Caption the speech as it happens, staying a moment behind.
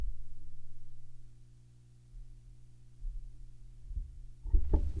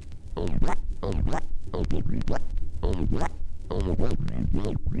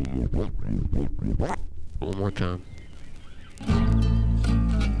One more time.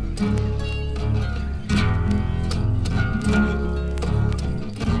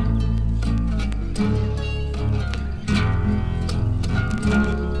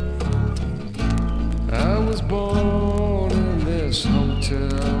 I was born in this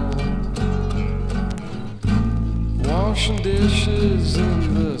hotel, washing dishes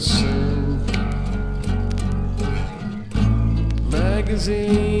in the sink,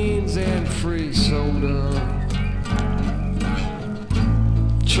 magazines and free soda,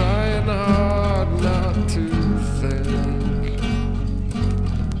 trying hard not to think.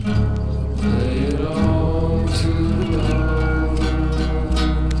 Lay it on to the dawn.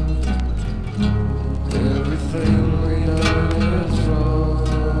 Everything we done is wrong.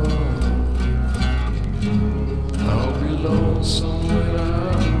 I'll be lonesome when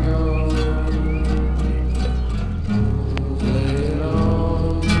I'm gone. Lay it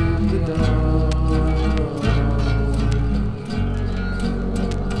on to the dawn.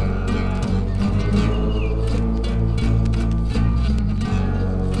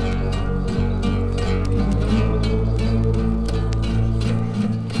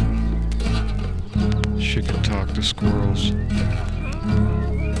 She can talk to squirrels.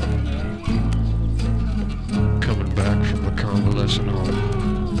 Coming back from the convalescent home.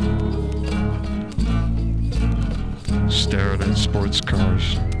 Staring at sports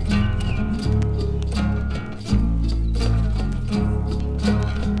cars.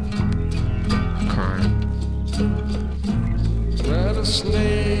 Crying.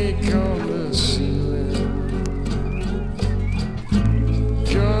 Rattlesnake on the ceiling.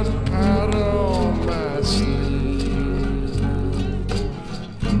 Gunpowder on my sleeve.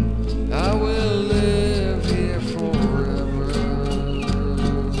 I will live here forever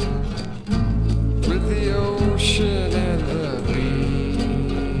with the ocean and the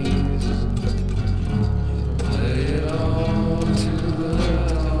bees. Lay it on to the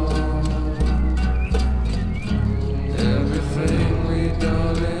dawn. Everything we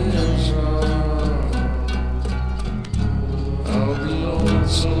done is wrong. I'll be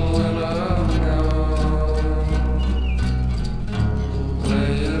lonesome when I'm gone.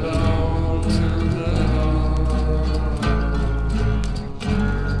 Lay it on to the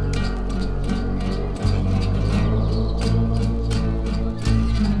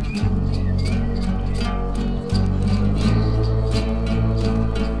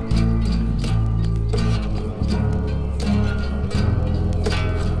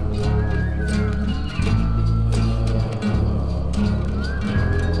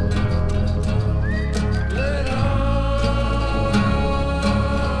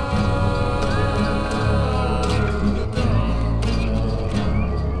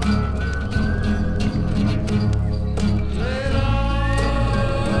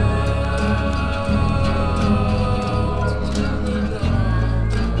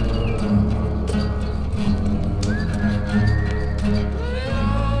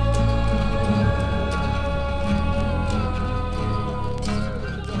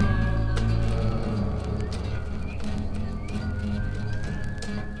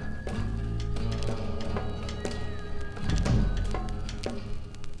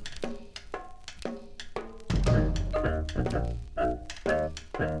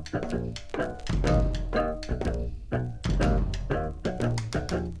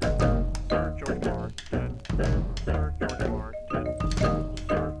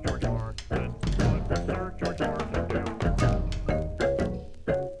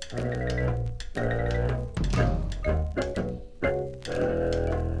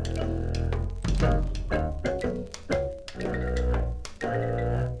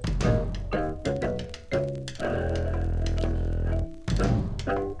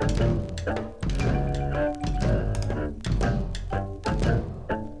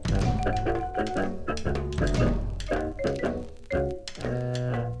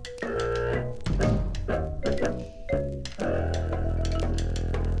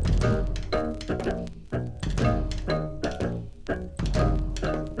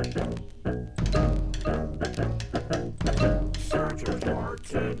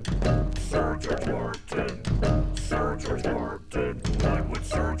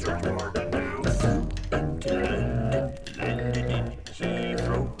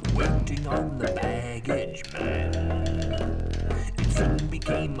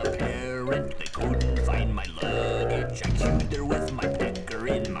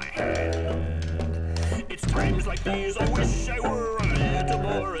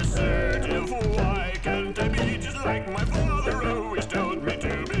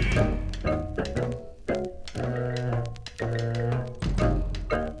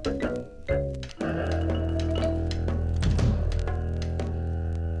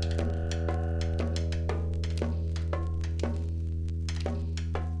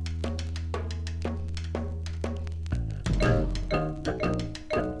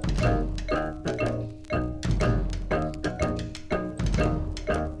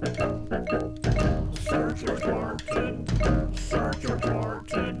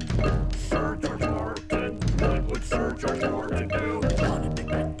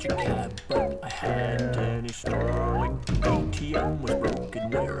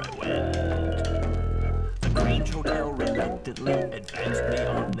unexpectedly advanced me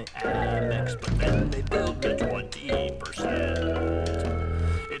on the Amex, but then they billed me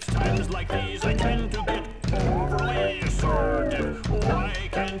 20%. It's times like these I tend to get overly assertive. Why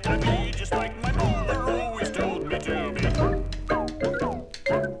can't I be just like my mother always told me to be?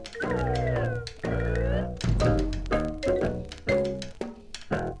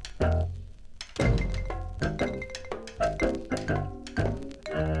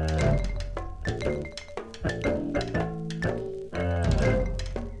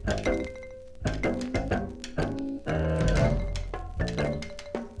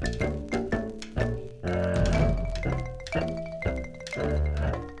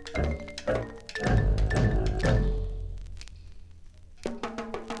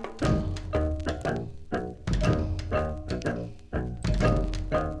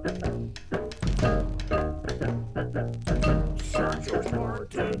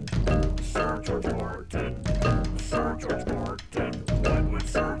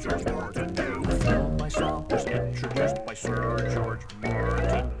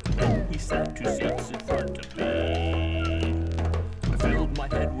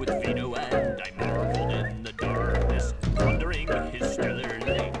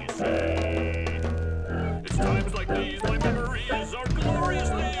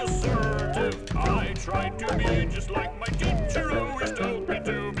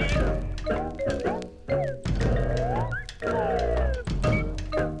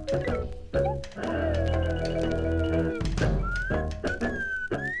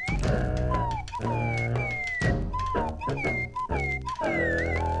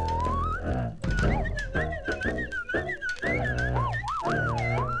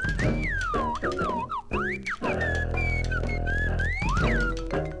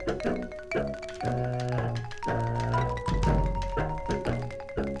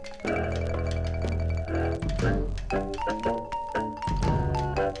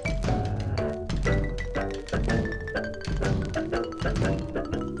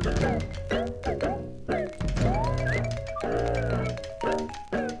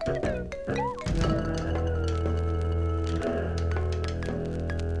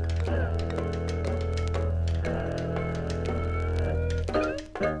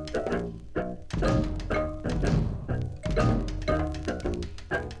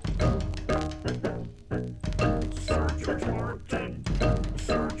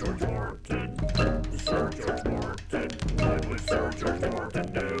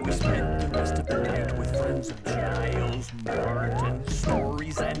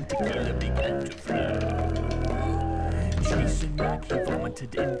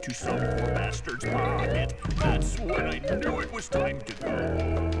 Into some poor bastard's pocket. That's when I knew it was time to go.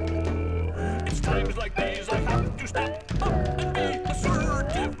 It's times like these I have to step up and be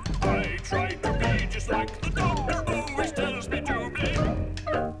assertive. I try to be just like the doctor always tells me to be.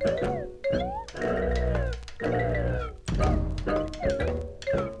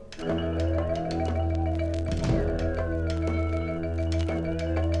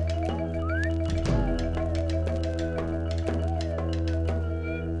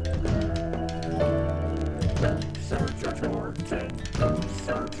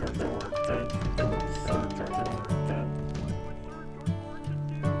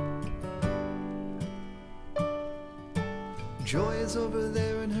 Joy is over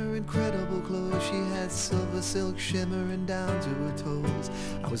there in her incredible clothes. She had silver silk shimmering down to her toes.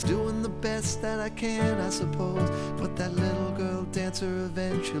 I was doing the best that I can, I suppose, but that little girl dancer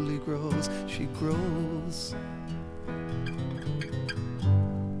eventually grows. She grows.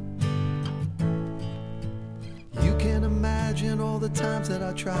 You can imagine all the times that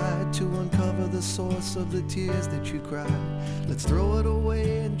I tried to uncover the source of the tears that you cried. Let's throw it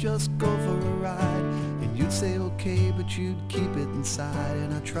away and just go for a ride. And you'd say okay, but you'd keep it inside.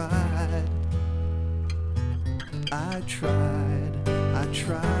 And I tried, I tried, I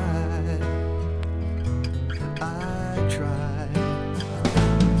tried, I tried.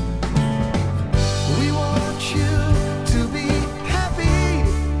 We want you to be happy.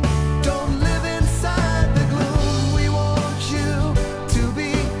 Don't live inside the gloom. We want you to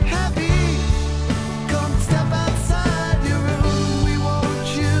be happy. Come step outside your room. We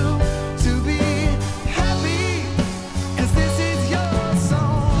want you to be happy, 'cause this is your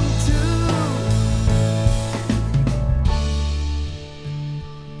song too.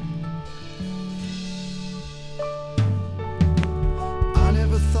 I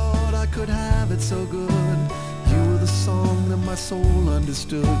never thought I could have it so good. You were the song that my soul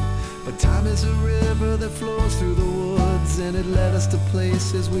understood. But time is a river that flows through the woods, and it led us to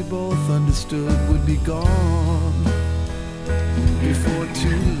places we both understood would be gone before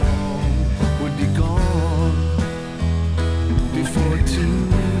too long, would be gone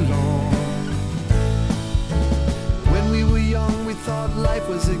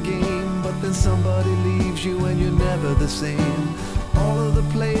same. All of the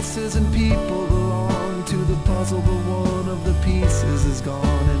places and people belong to the puzzle, but one of the pieces is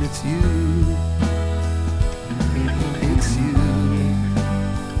gone, and it's you. It's you.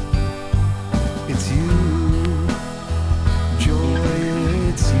 It's you. Joy,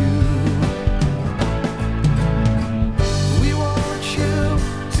 it's you. We want you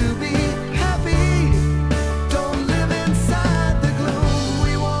to be happy. Don't live inside the gloom.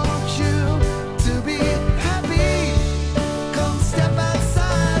 We want you to be happy. Come step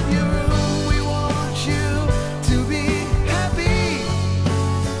outside your room. We want you to be happy.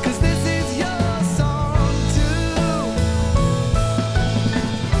 'Cause this is your song too.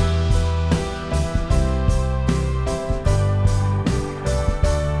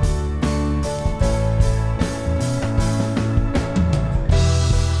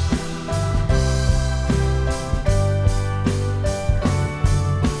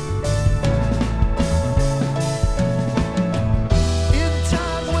 In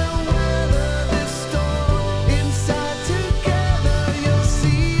time we'll weather this storm. Inside together you'll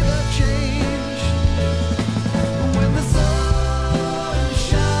see the change. When the sun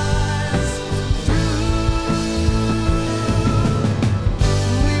shines through,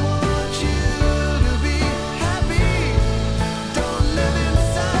 we want you to be happy. Don't live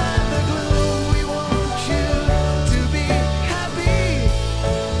inside the gloom. We want you to be happy.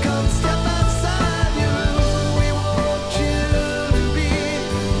 Come step outside your room. We want you to be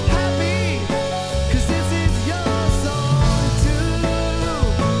happy. 'Cause this is your song too.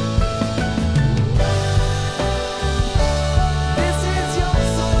 This is your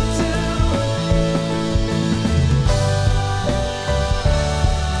song too.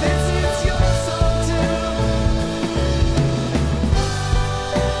 This is your song too.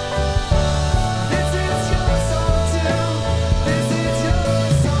 This is your song too. This is your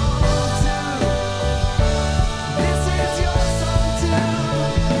song too. This is your song too.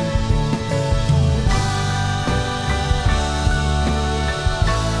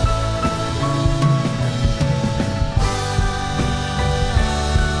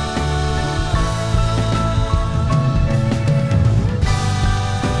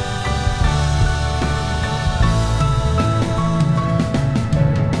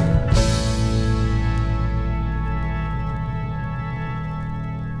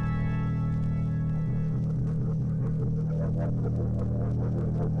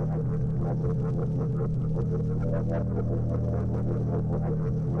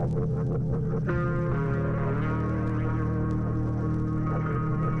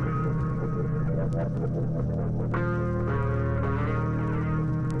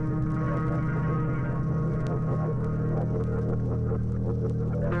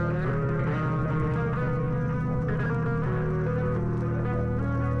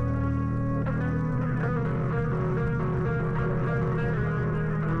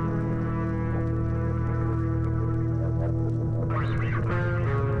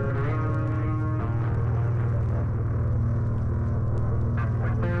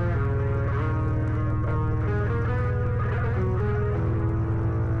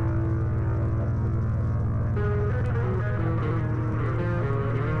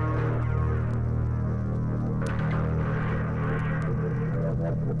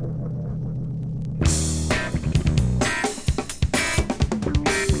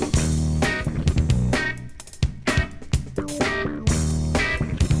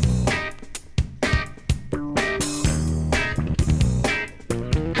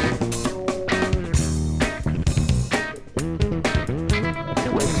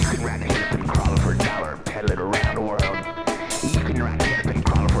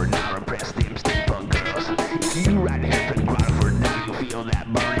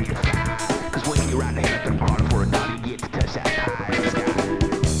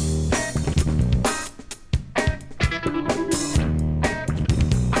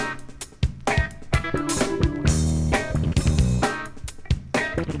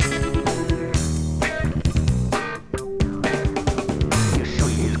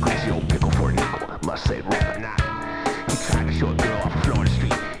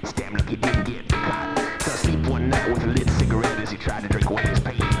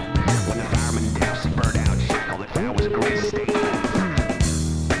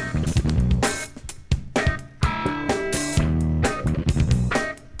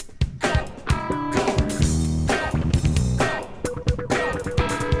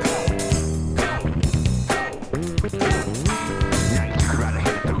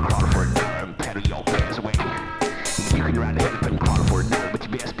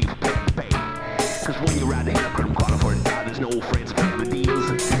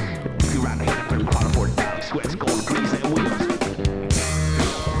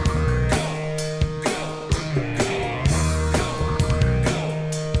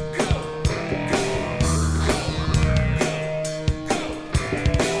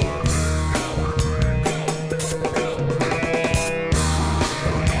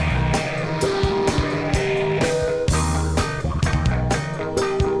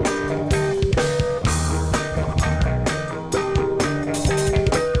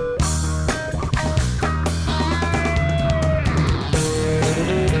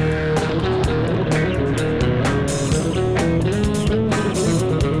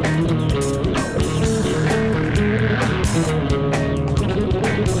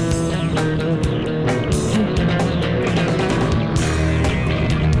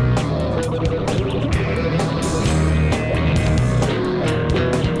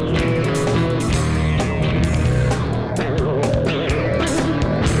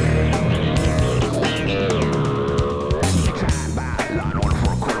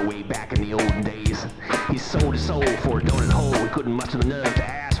 couldn't muster enough to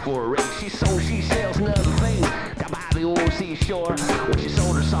ask for a raise. She sold she sells another thing down by the old seashore. When she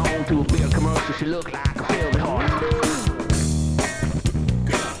sold her song to a beer commercial, she looked like a filthy whore.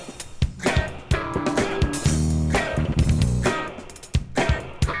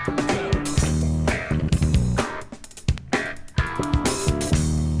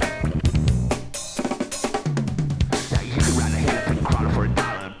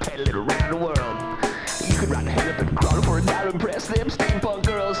 Impress them steampunk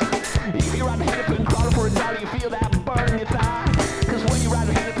girls. If you ride the head up and crawling for a dollar, you feel that burn in your thigh. Cause when you ride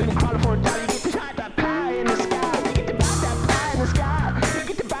the head up and crawling for a dollar, you get to bite that pie in the sky. You get to bite that pie in the sky. You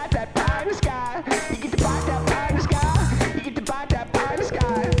get to bite that pie in the sky. You get to bite that pie in the sky. You get to bite that pie in the sky.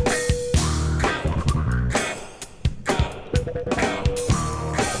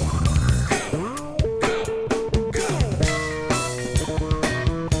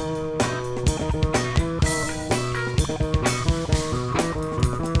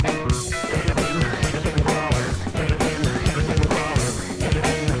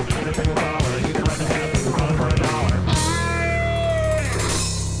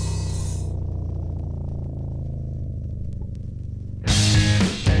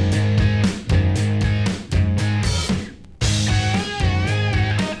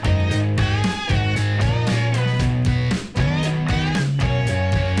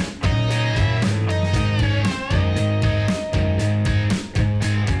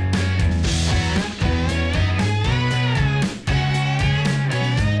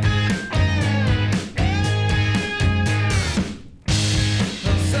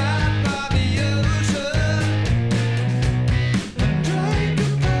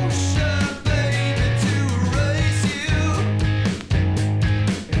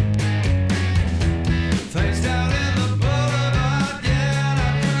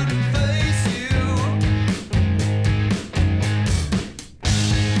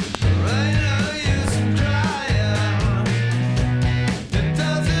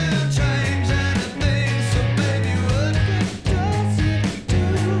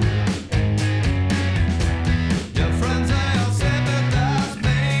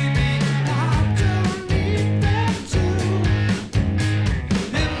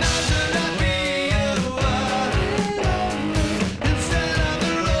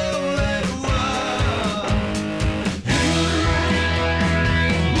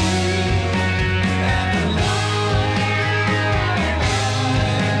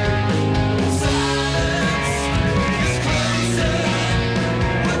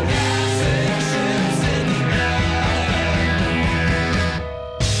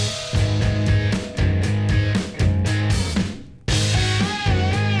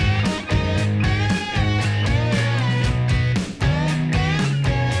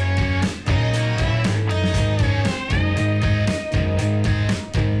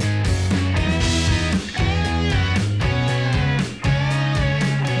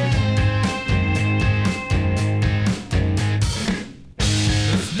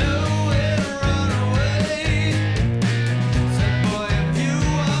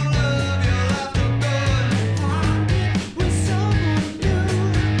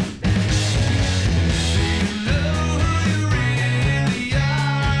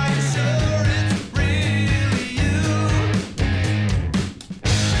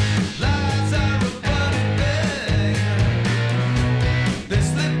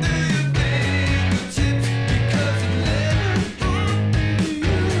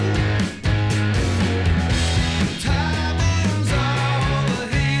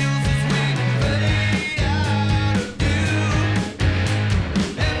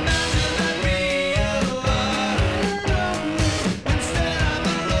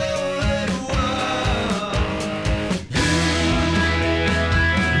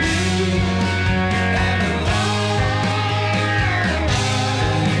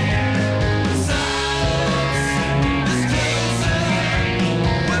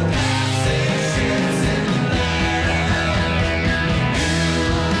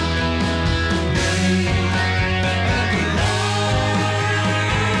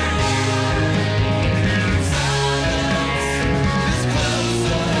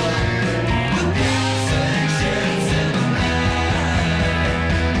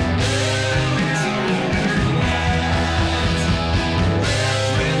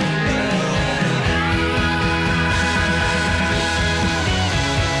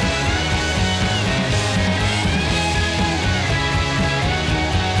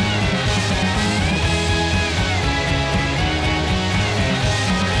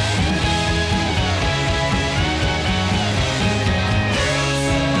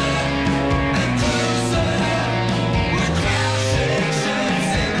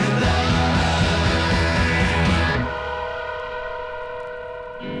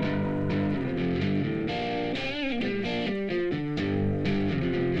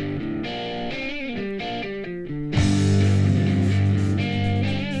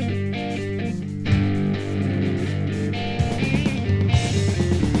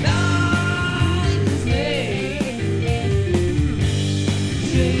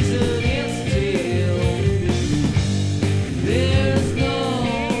 chasing its tail. There's no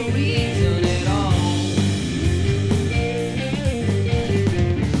reason at all.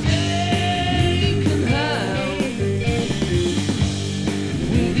 They can help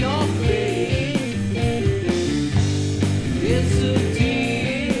with your fate. It's a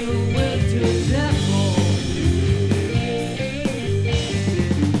deal with the devil.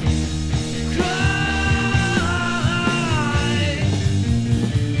 Cry.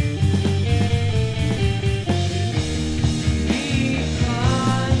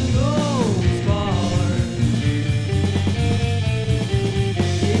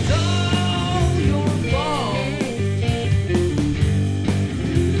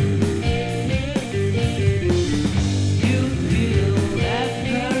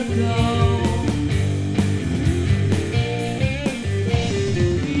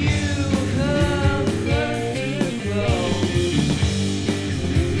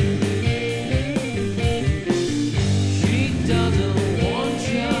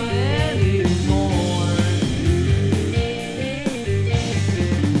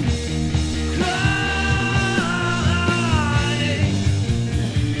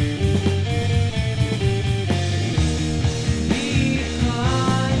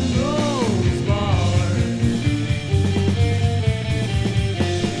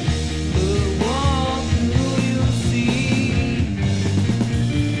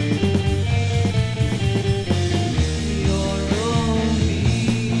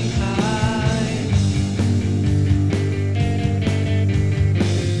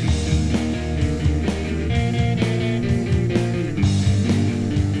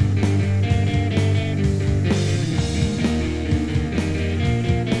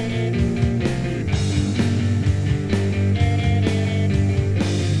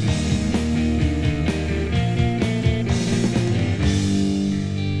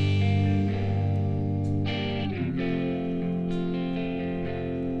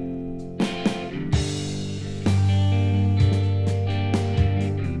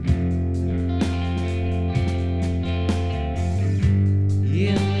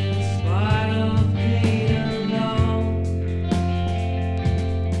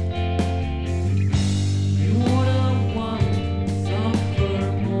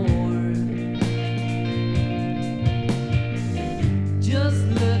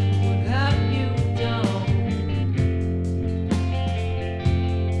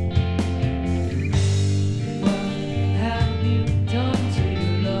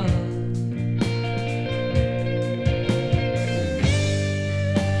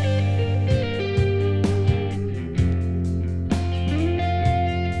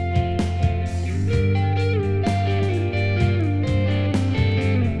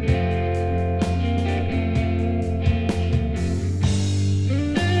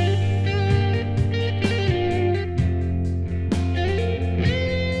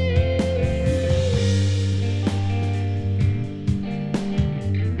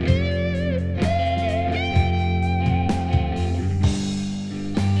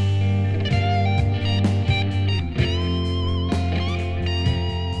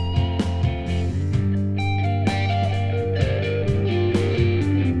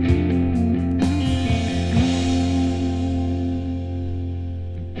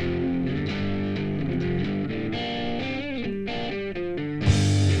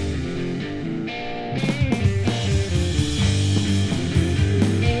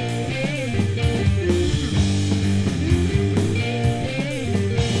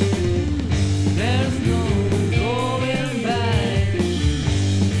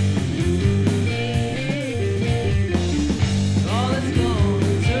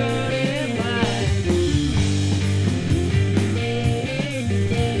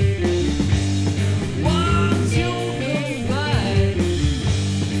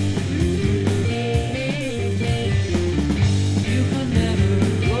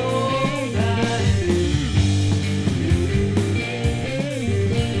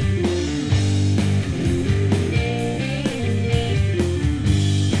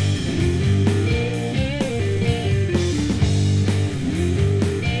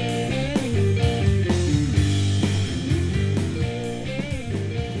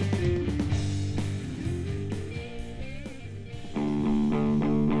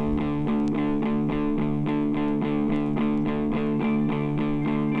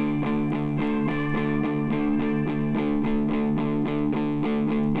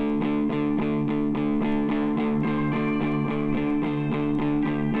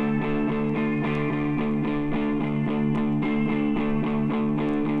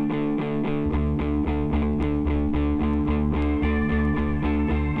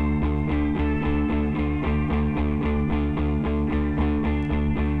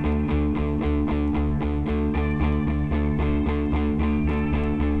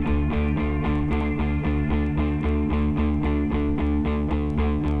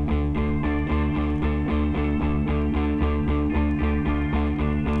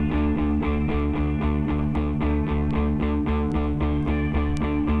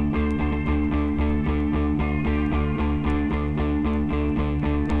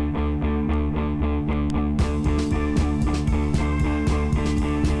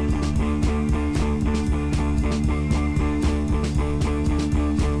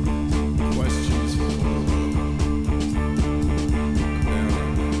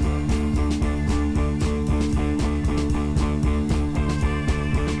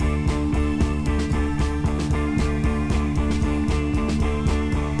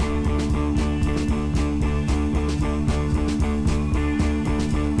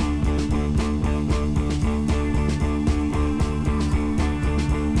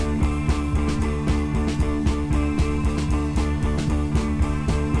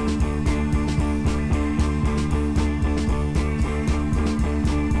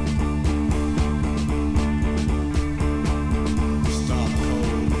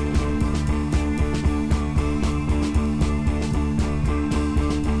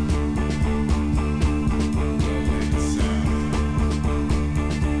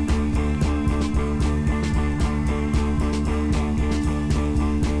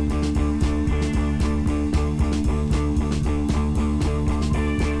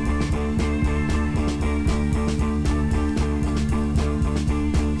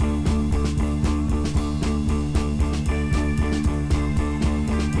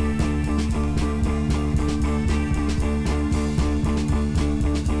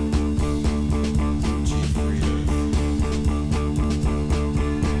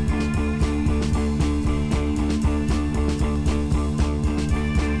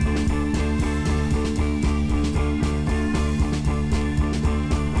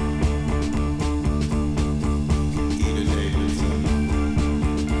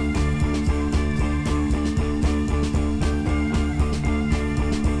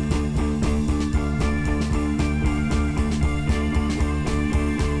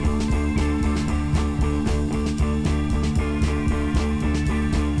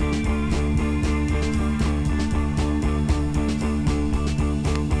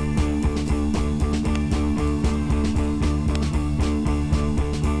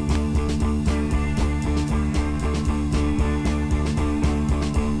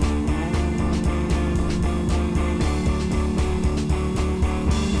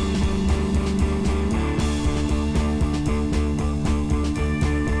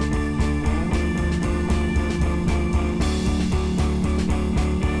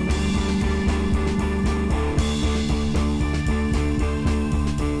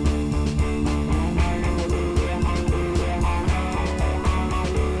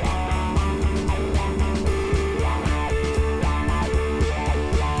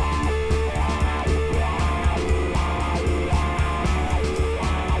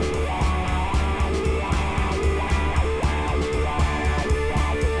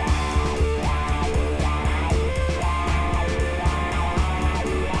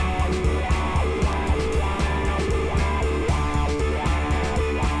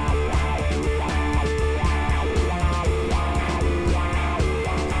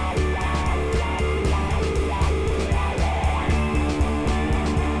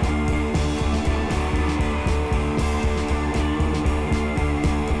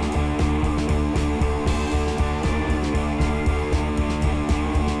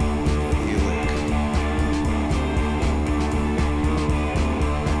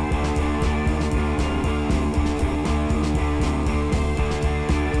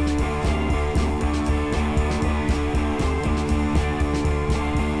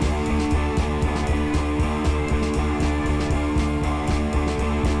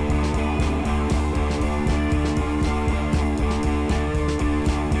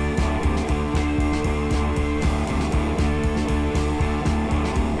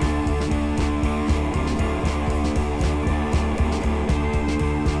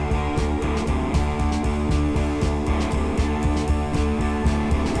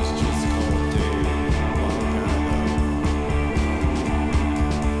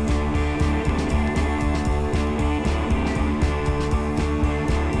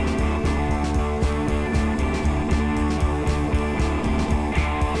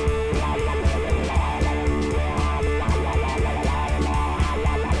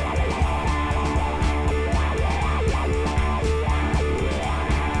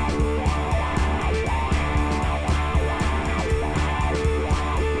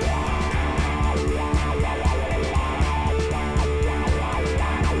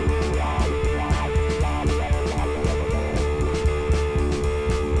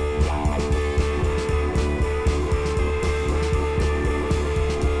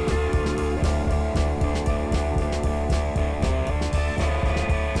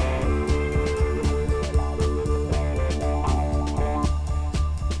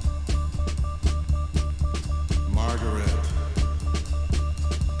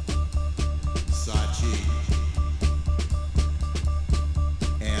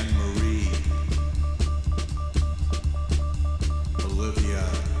 Olivia,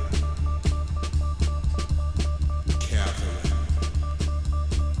 Catherine.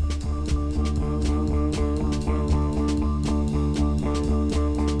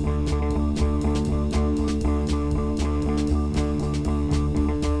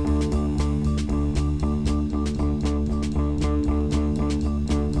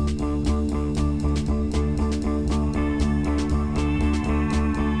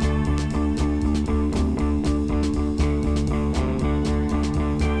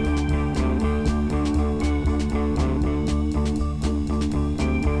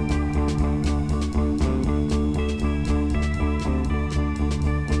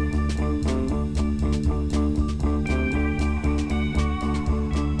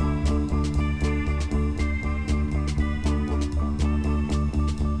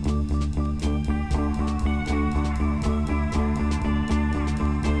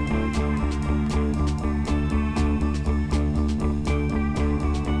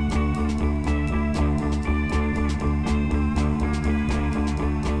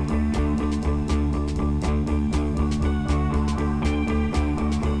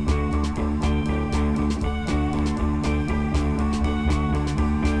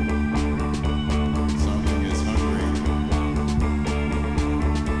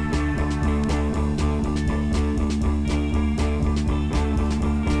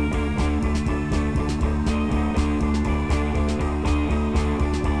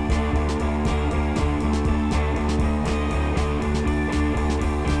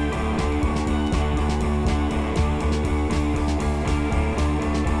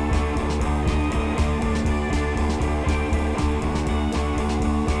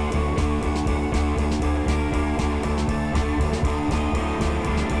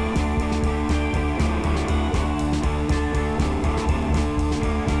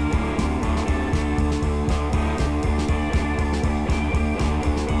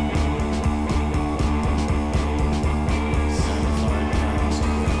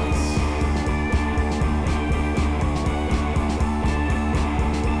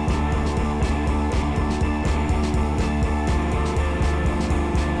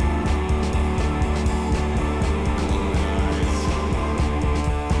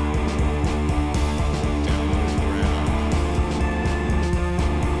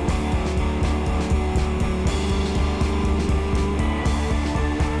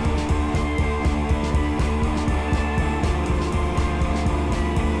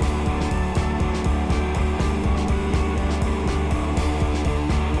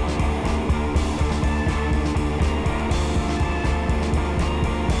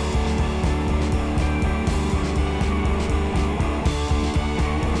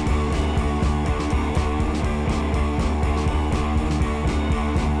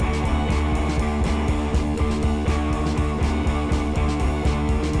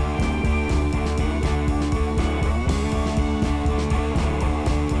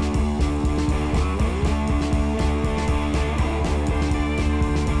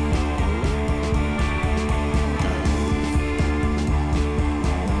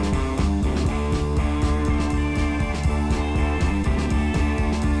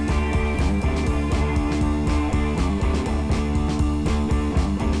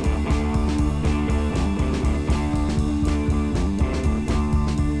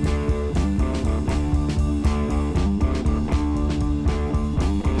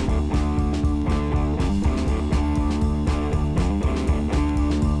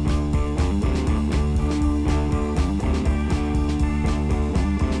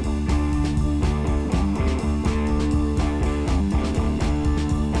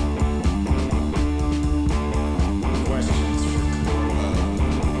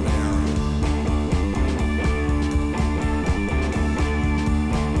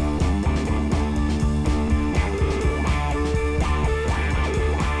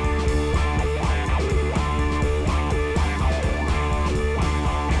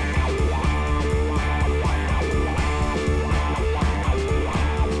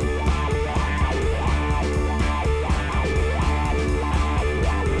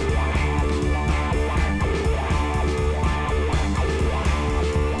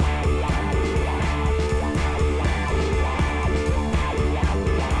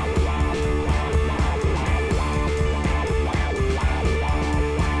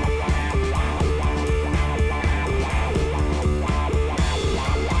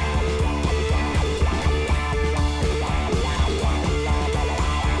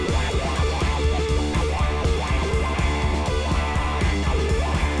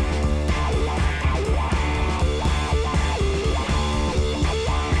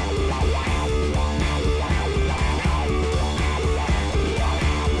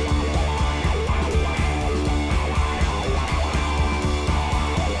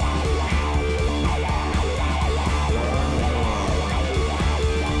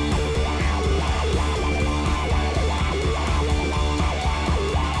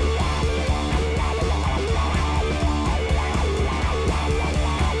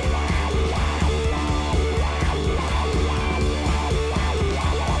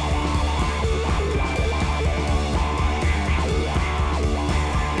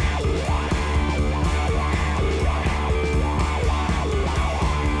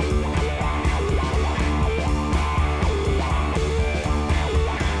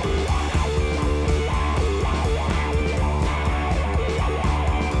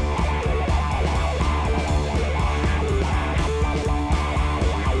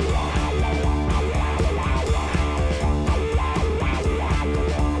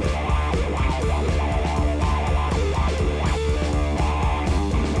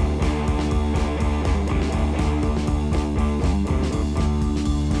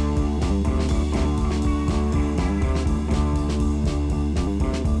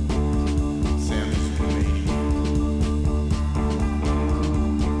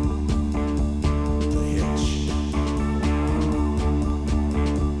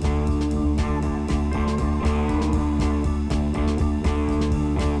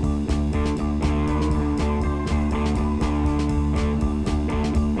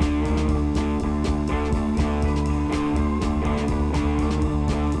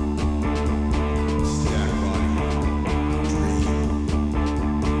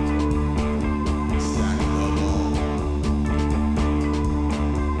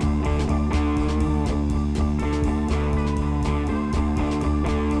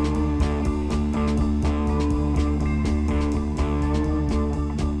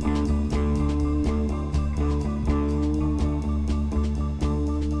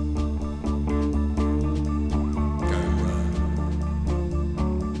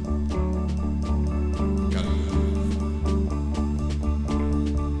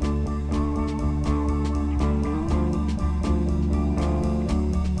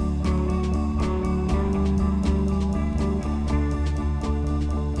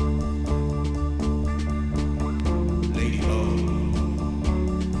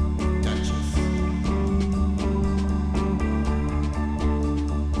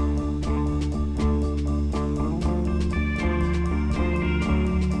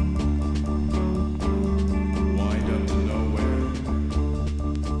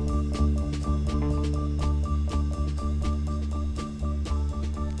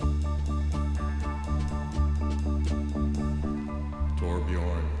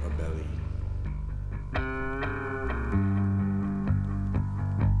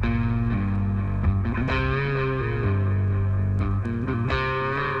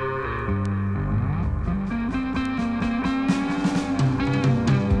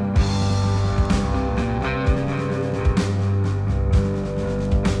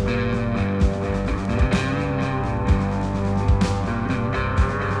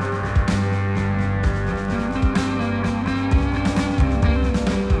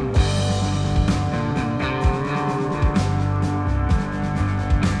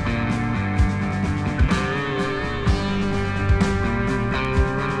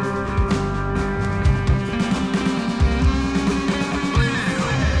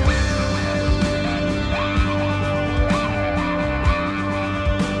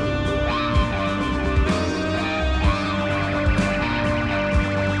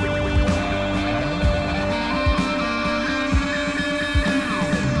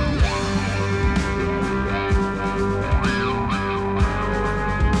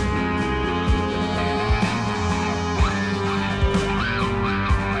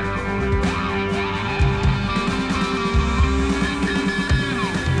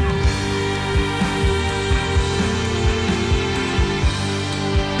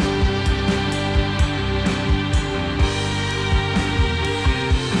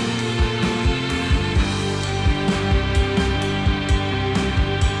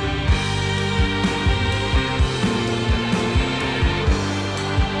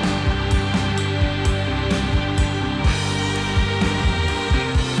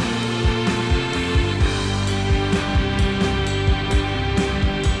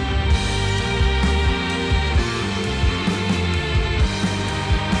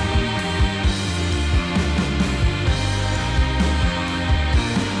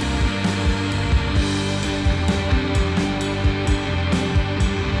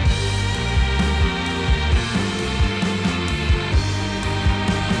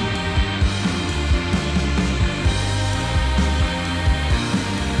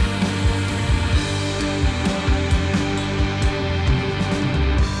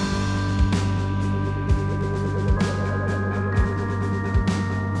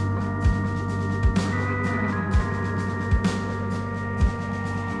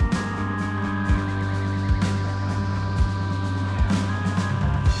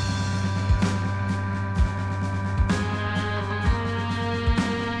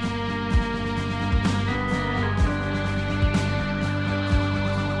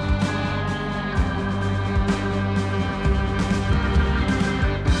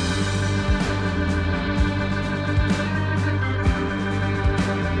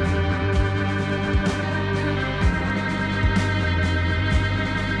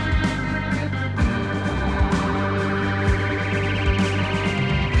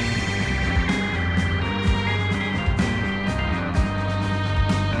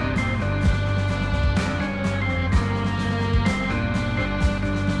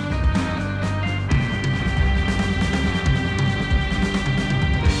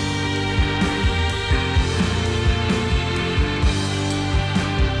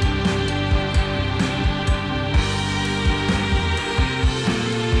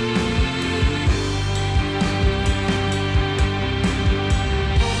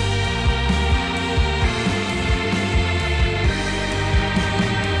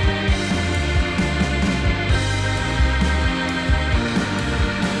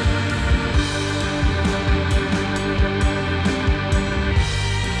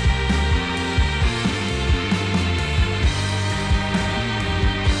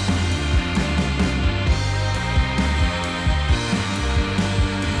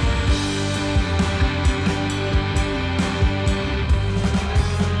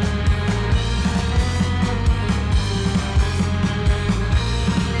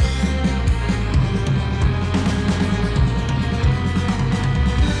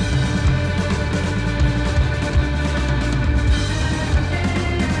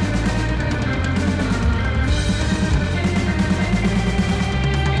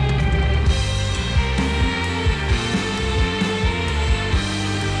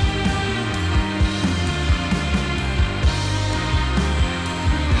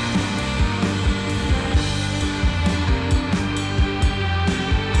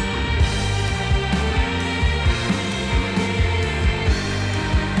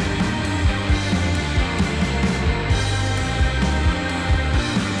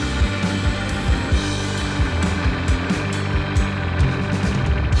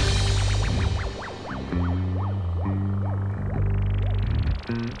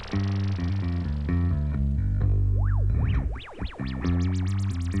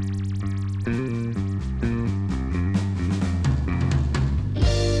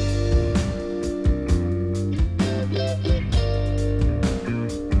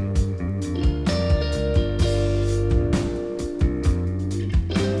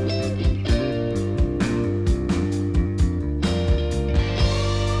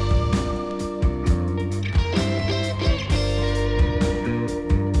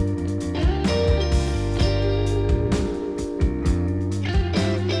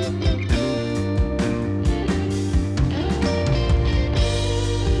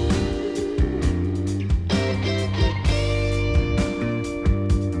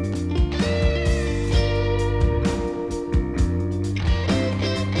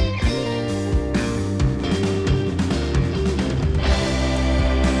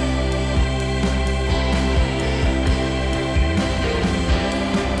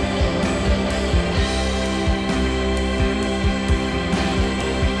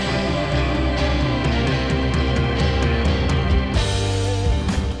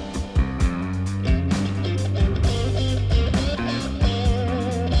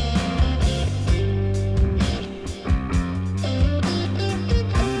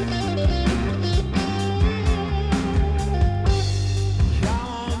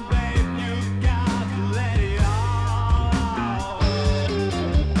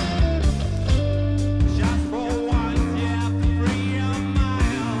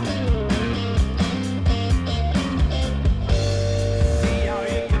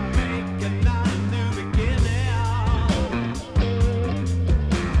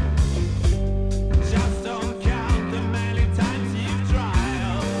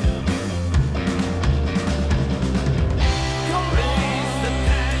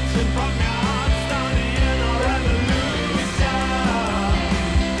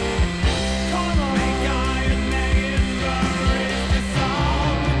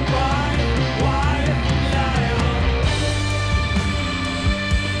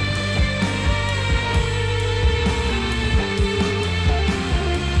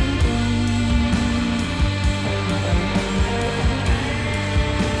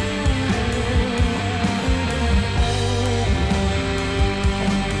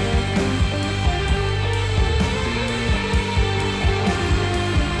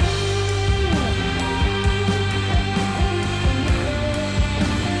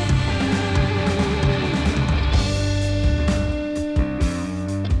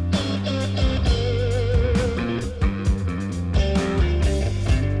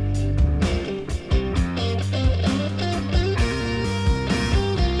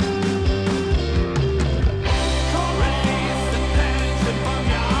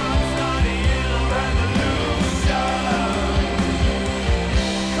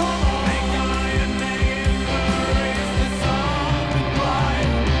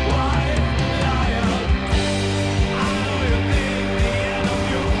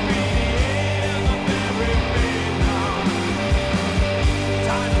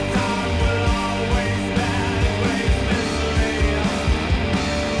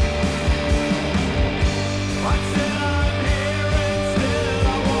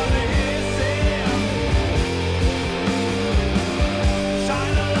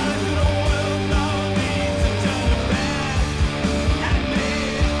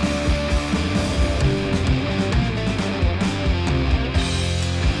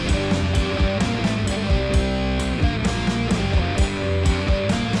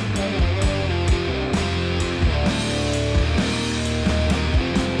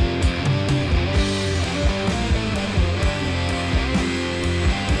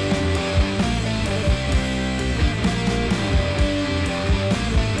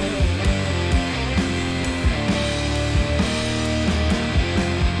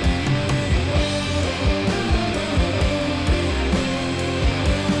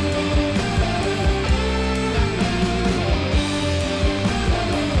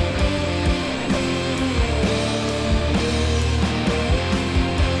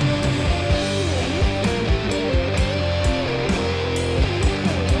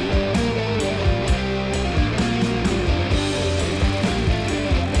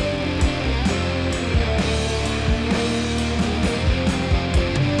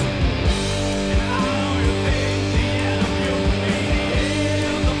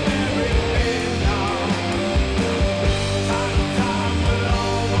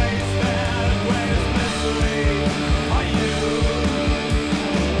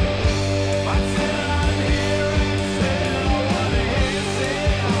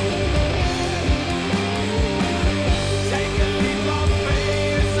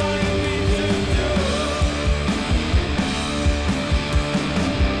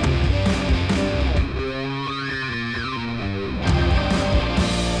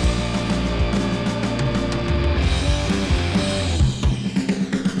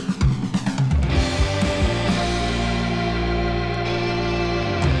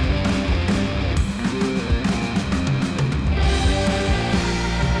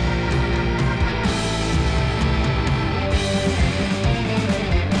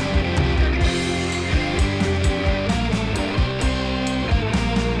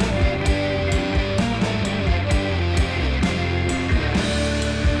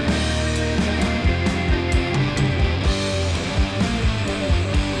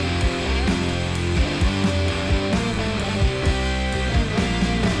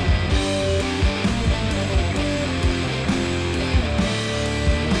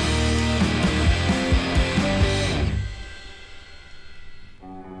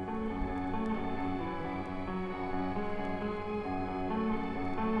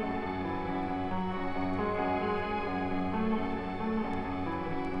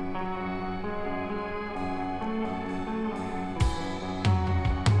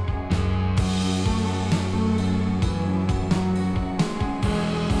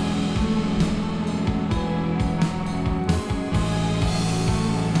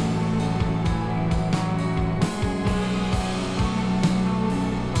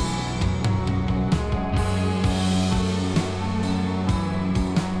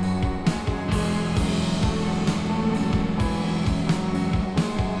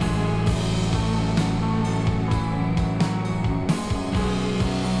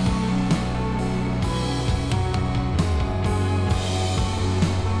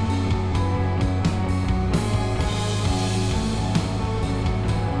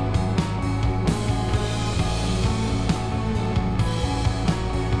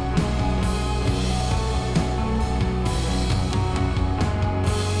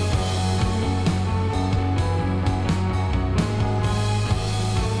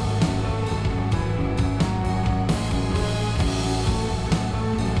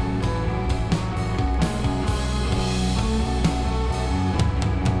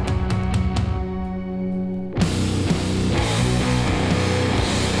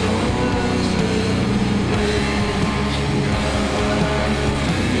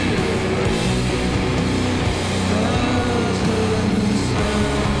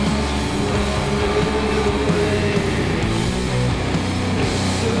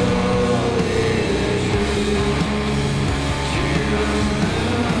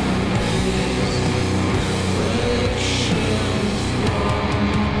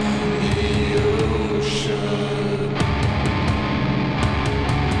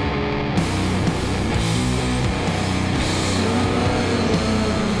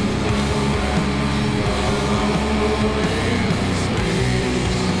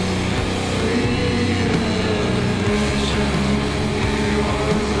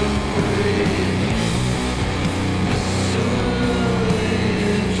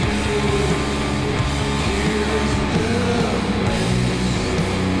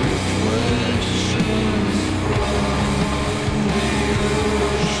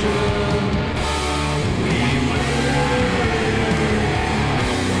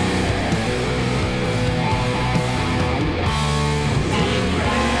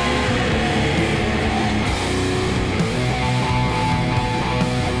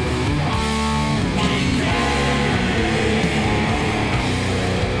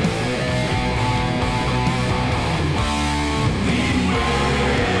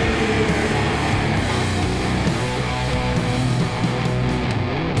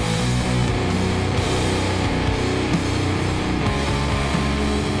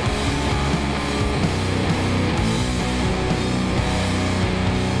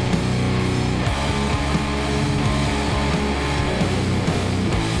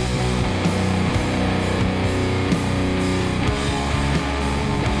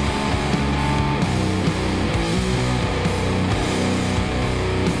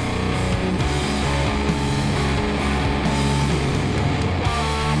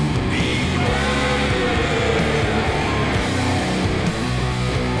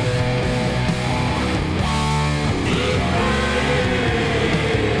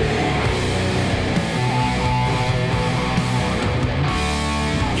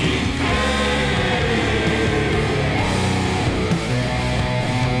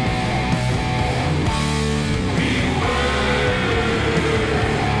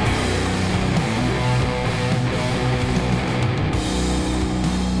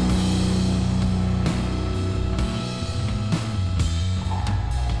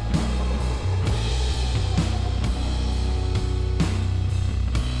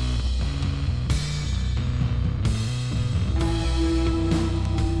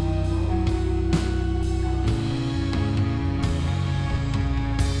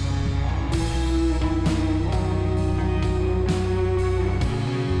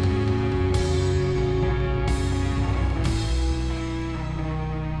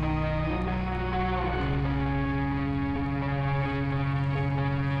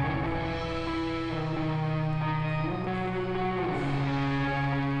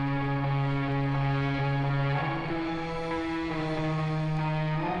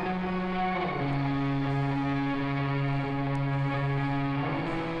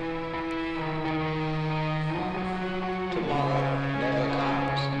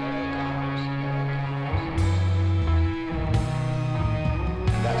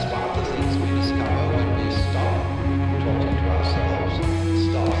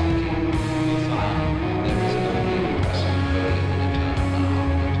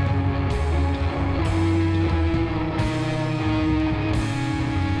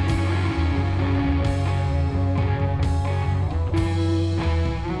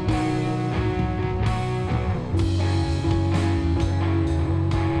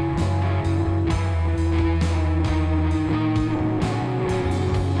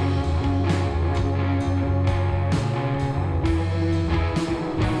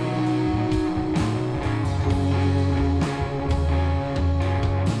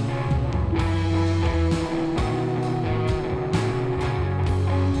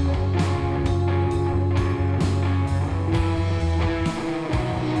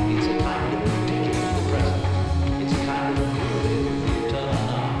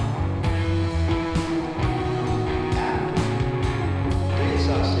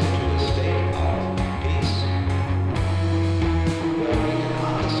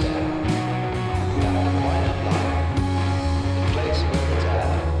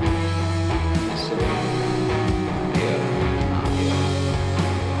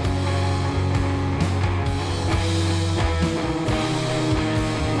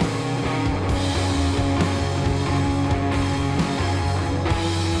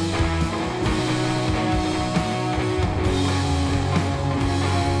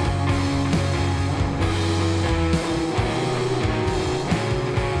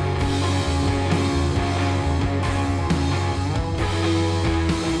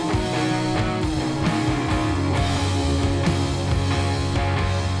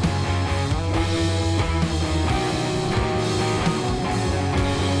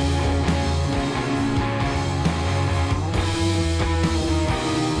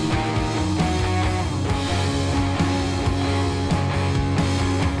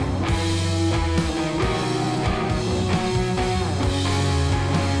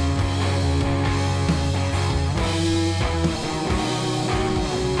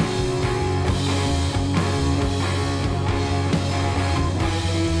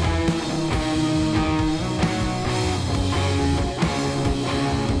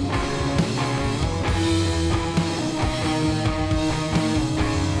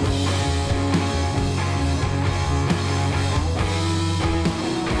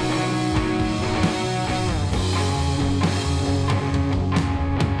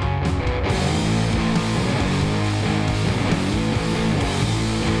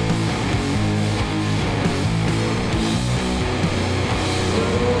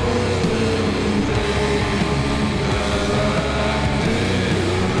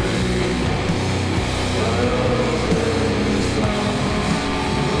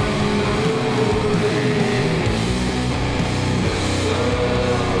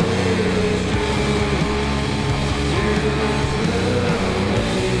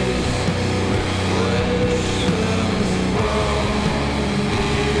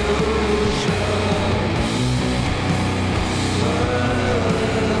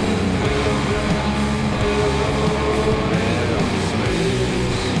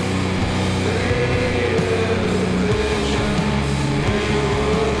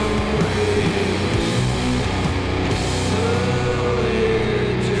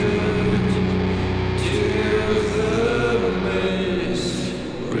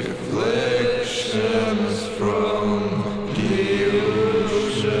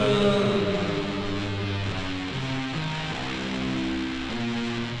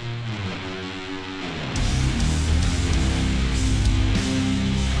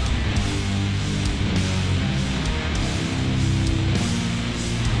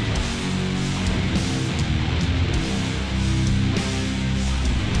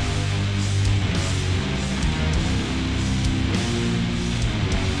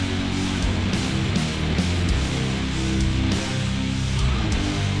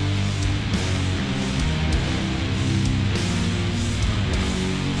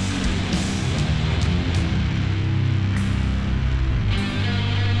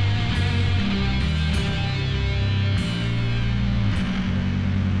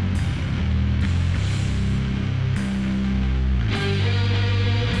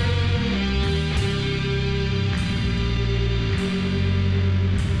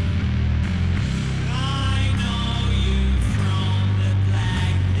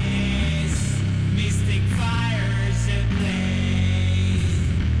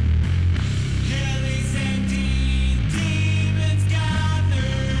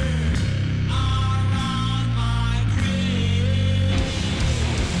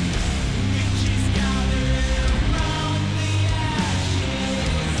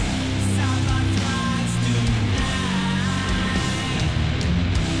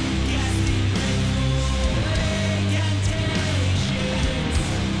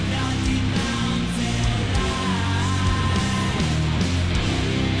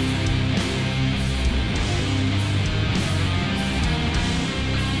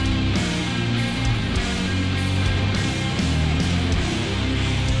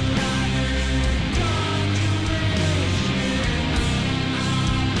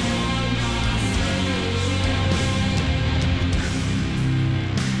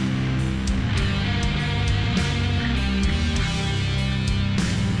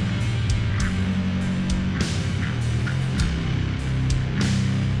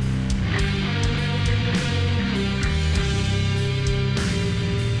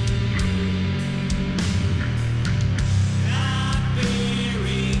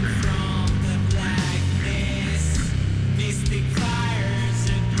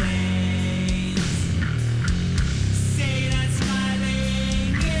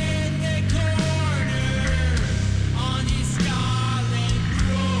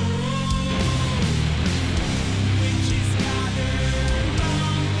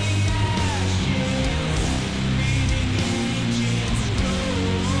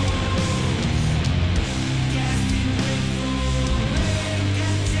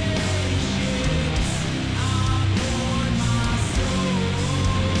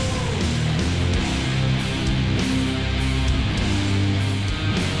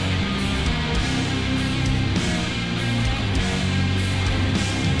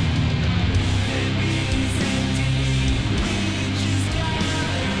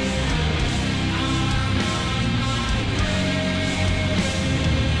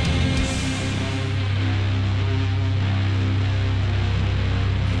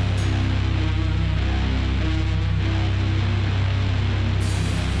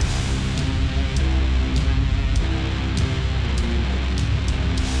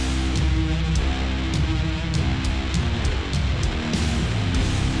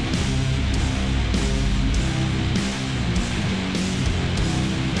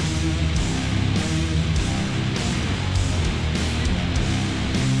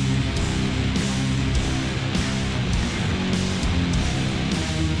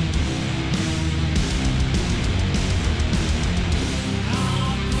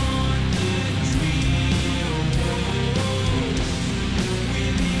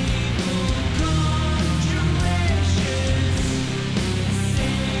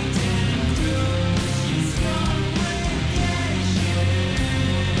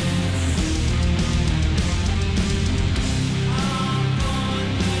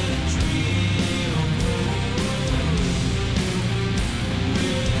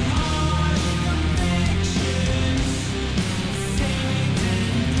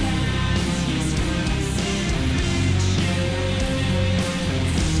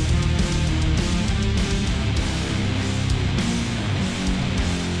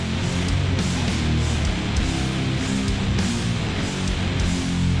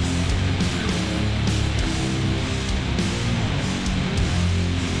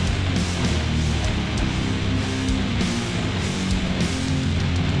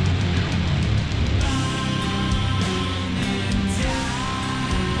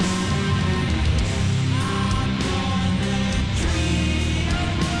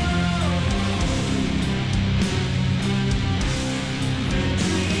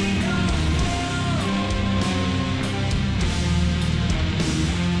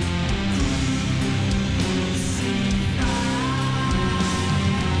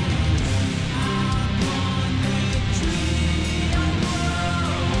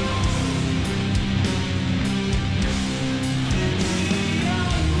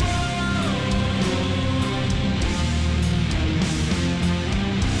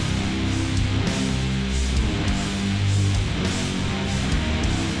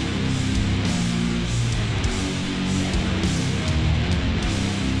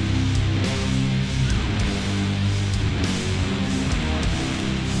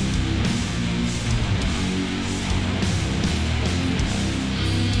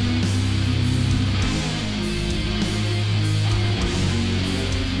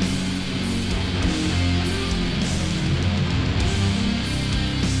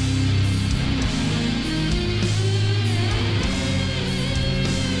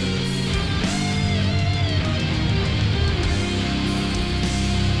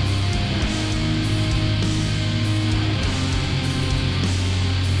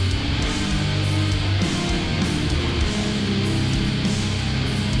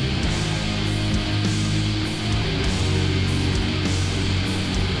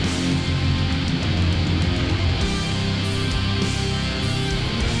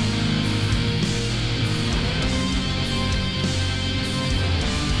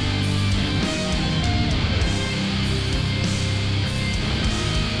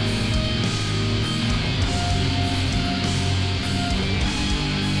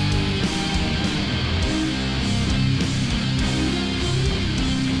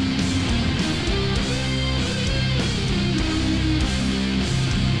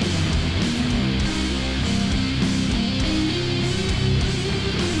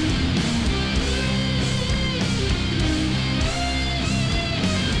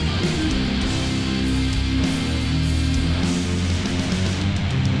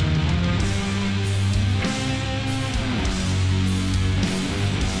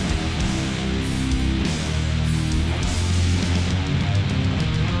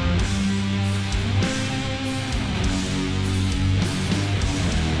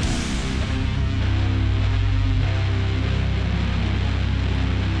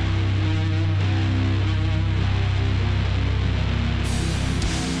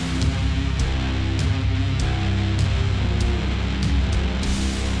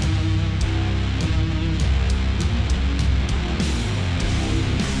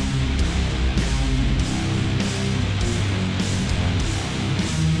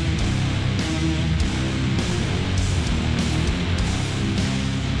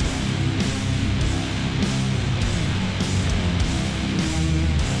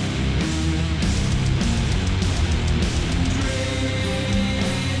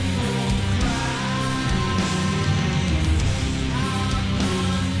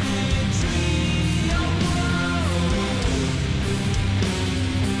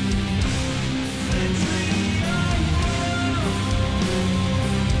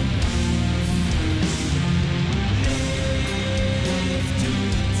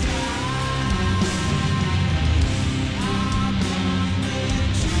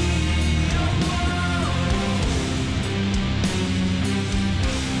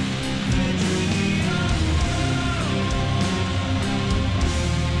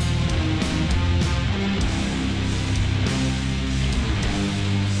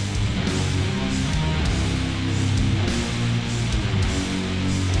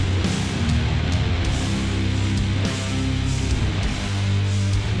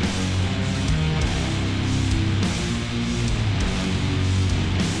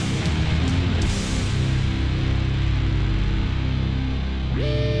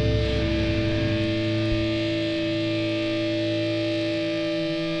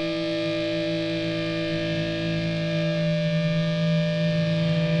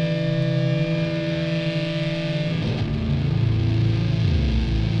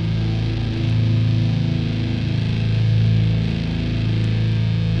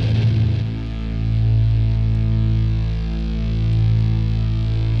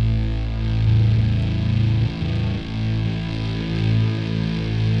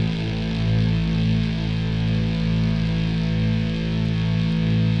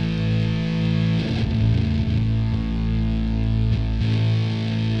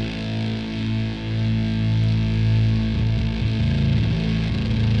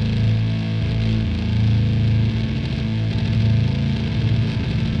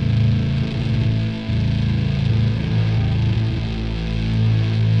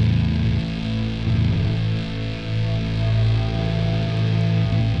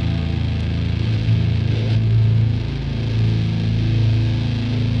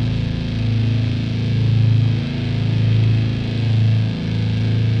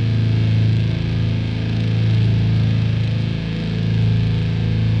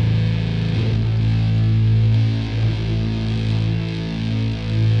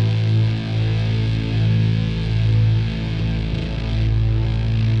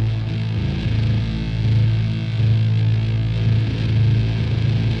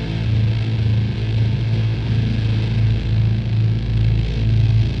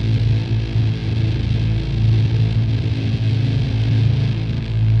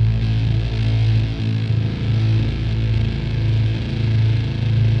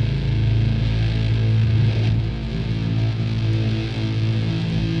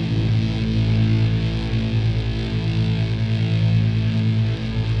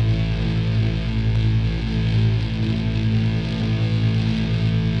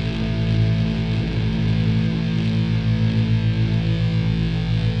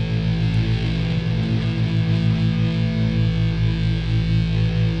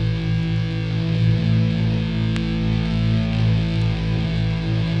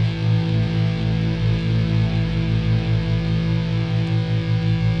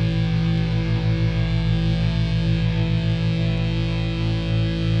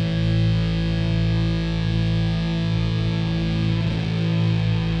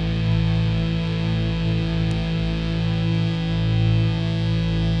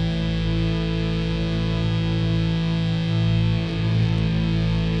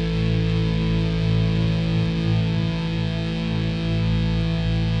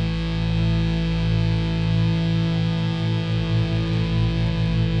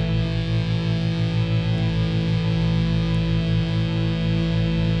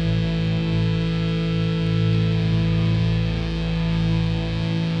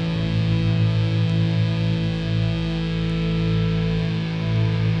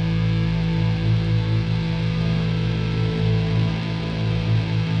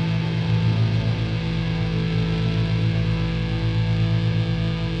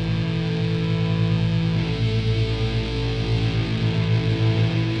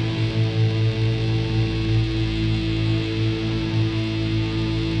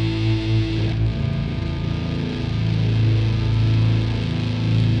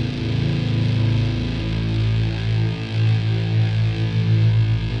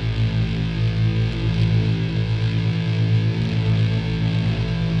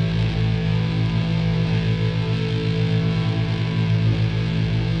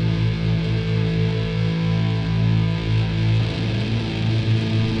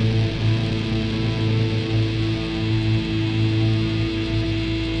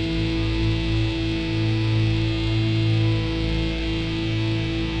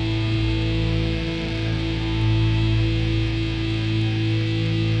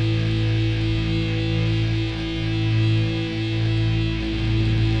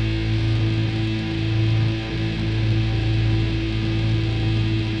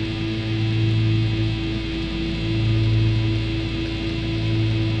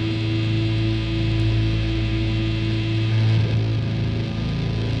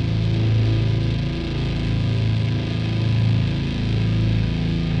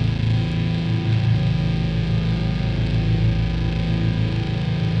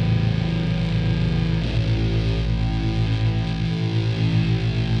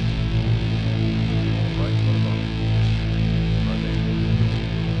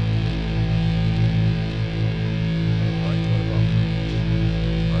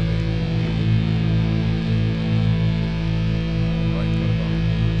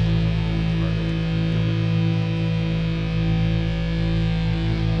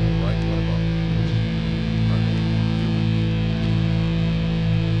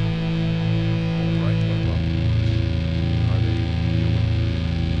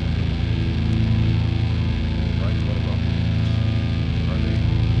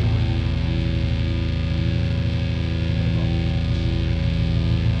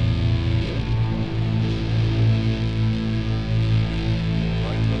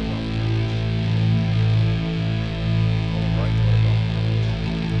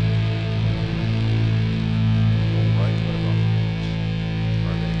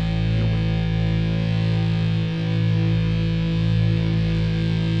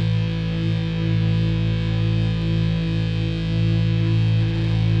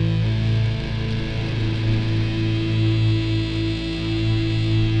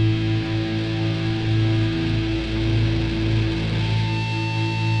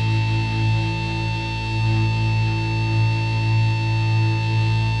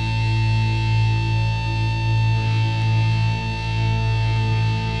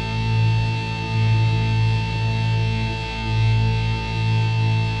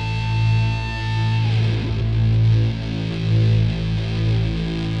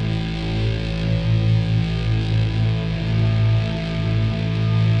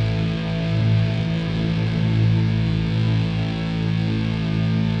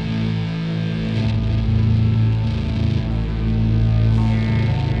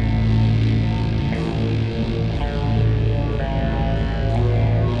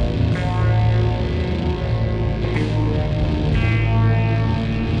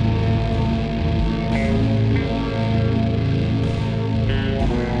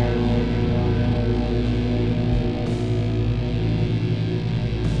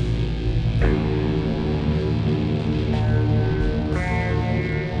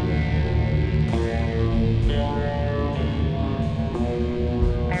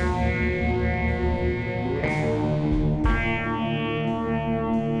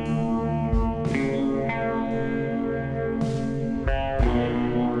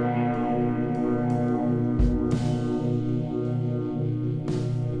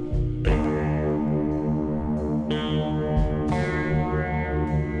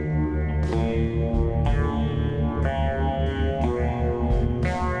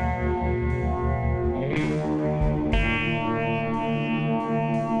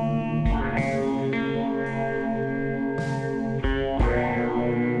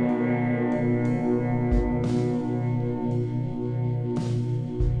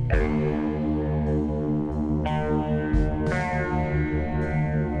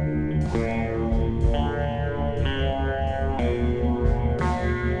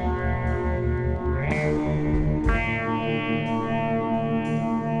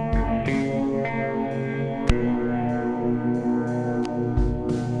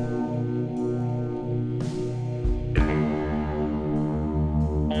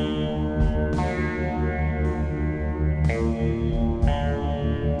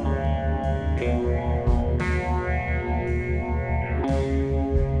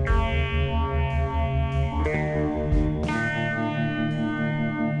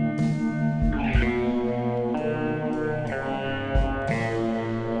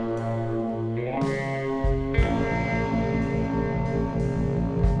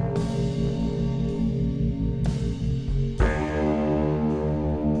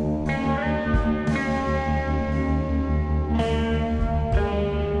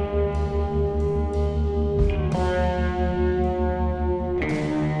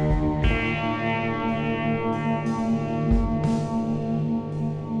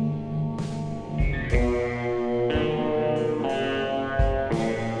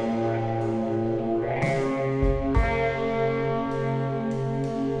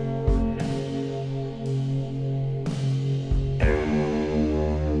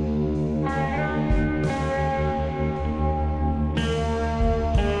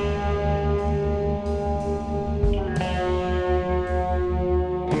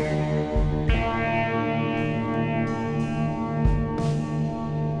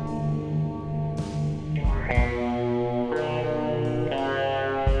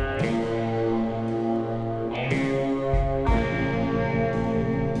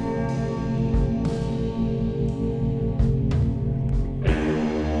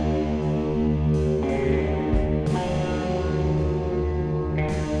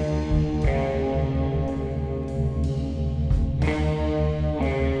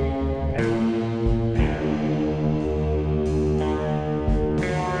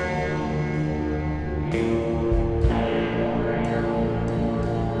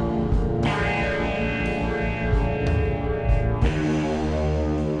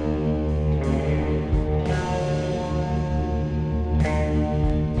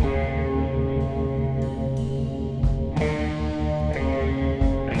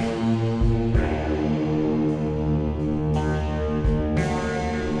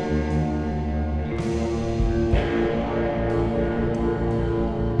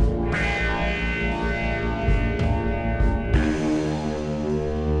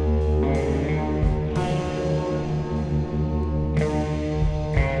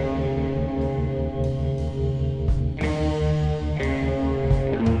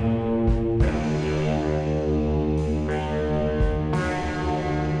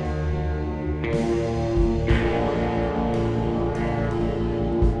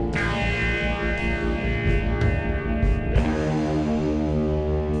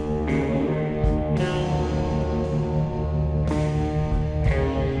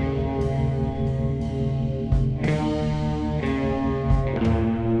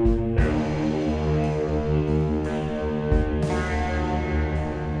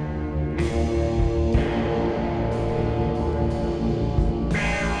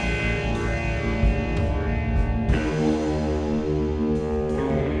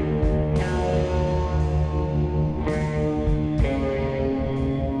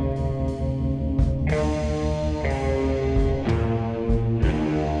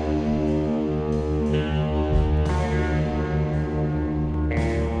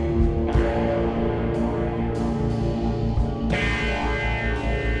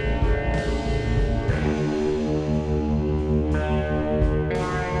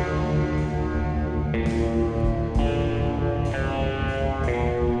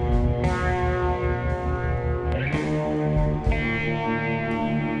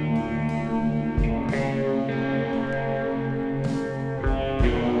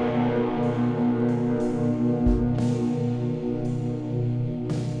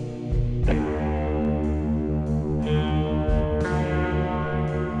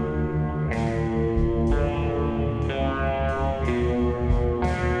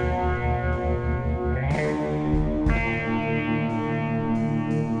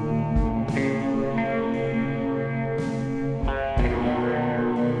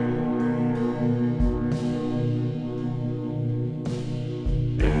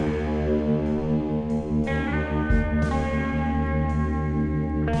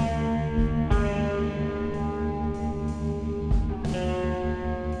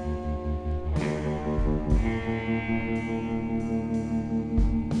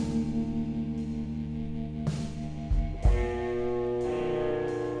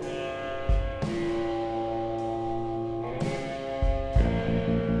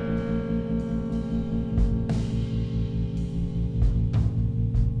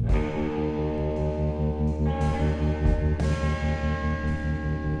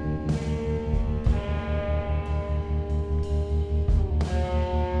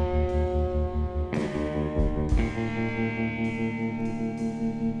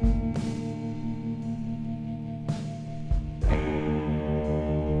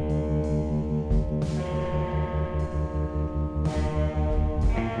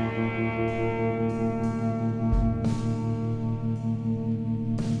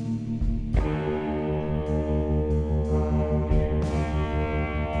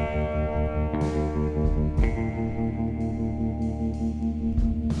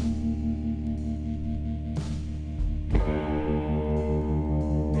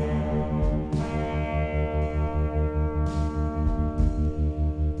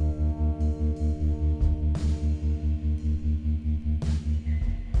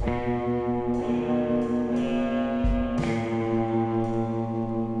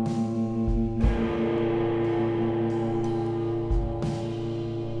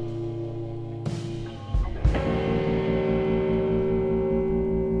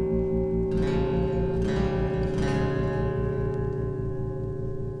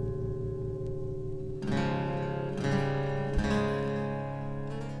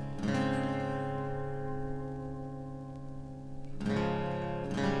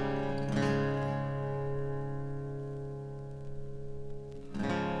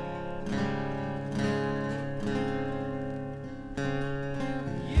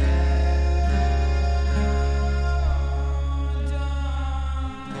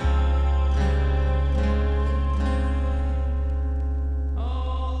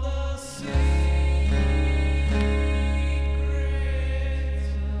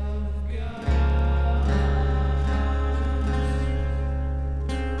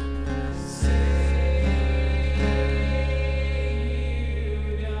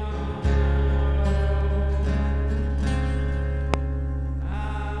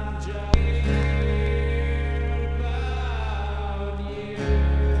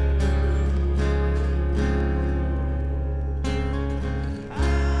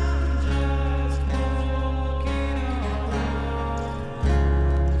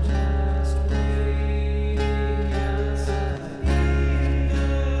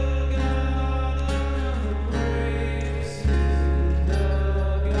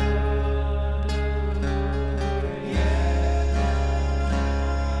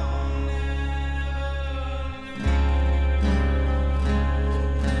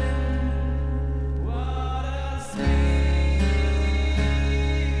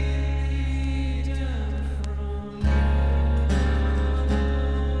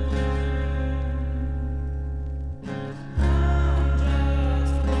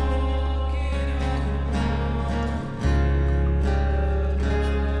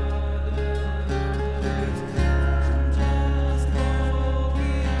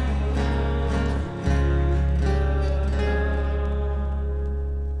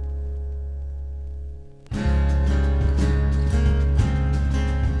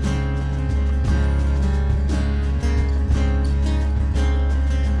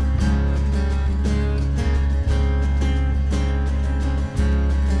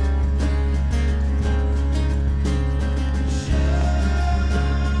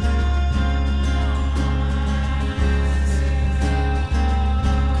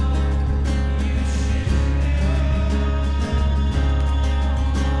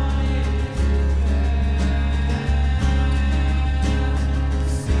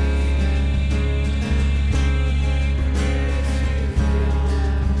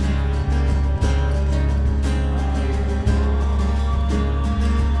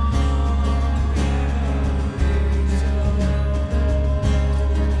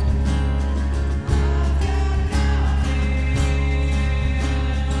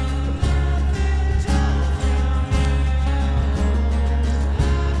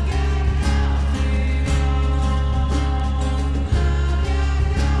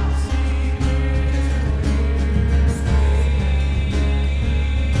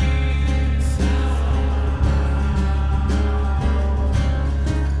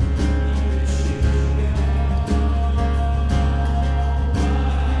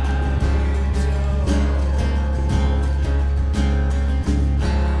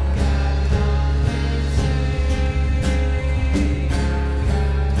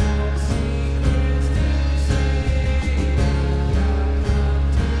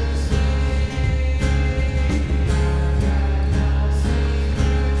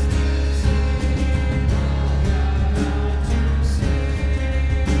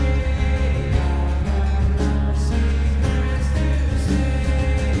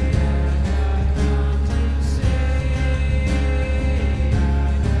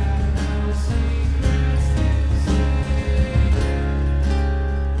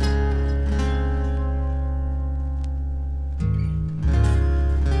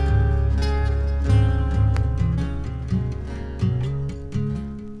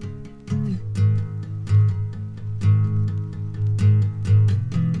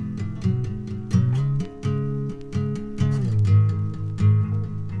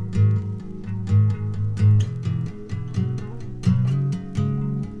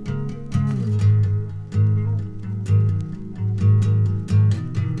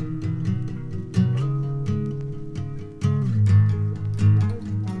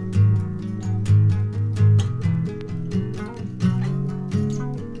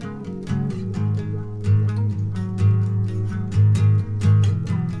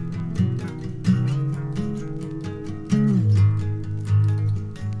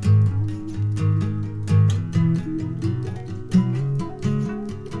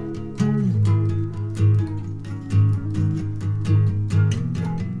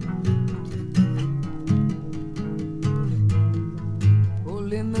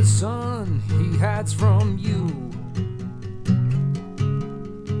 in the sun, he hides from you.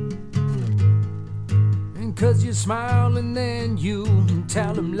 And 'cause you smile and then you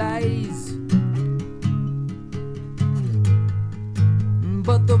tell him lies.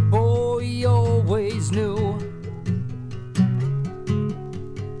 But the boy always knew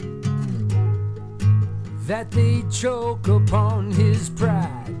that they choke upon his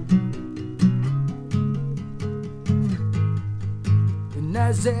pride. And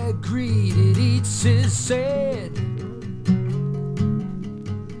as their greed it eats his sad,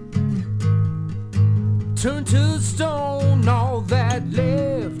 turn to stone all that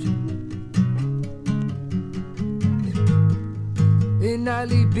left. And all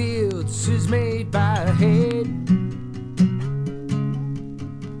he builds is made by hand.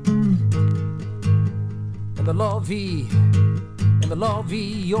 And the love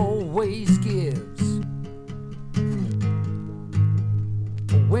he always gives,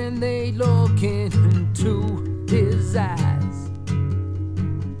 when they look into his eyes,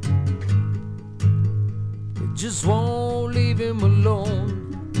 they just won't leave him alone.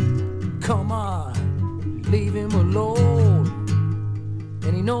 Come on, leave him alone.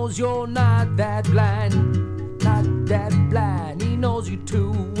 And he knows you're not that blind, not that blind. He knows you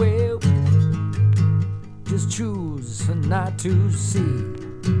too well. Just choose not to see.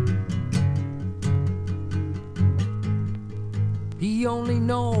 He only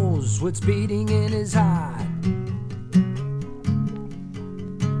knows what's beating in his heart,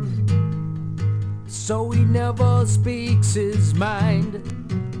 so he never speaks his mind.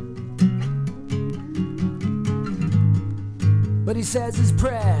 But he says his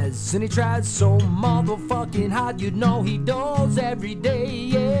prayers and he tries so motherfucking hard. You know he does every day,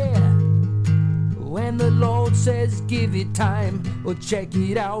 yeah. When the Lord says give it time, well check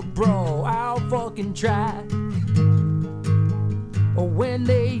it out bro, I'll fucking try. Or when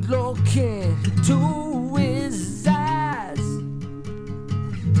they look into his eyes,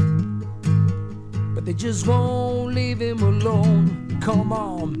 but they just won't leave him alone. Come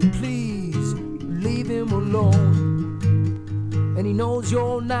on, please, leave him alone. And he knows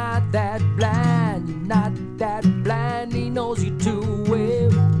you're not that blind, you're not that blind. He knows you too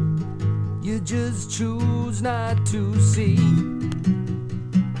well. You just choose not to see.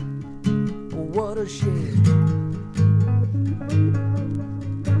 What a shame.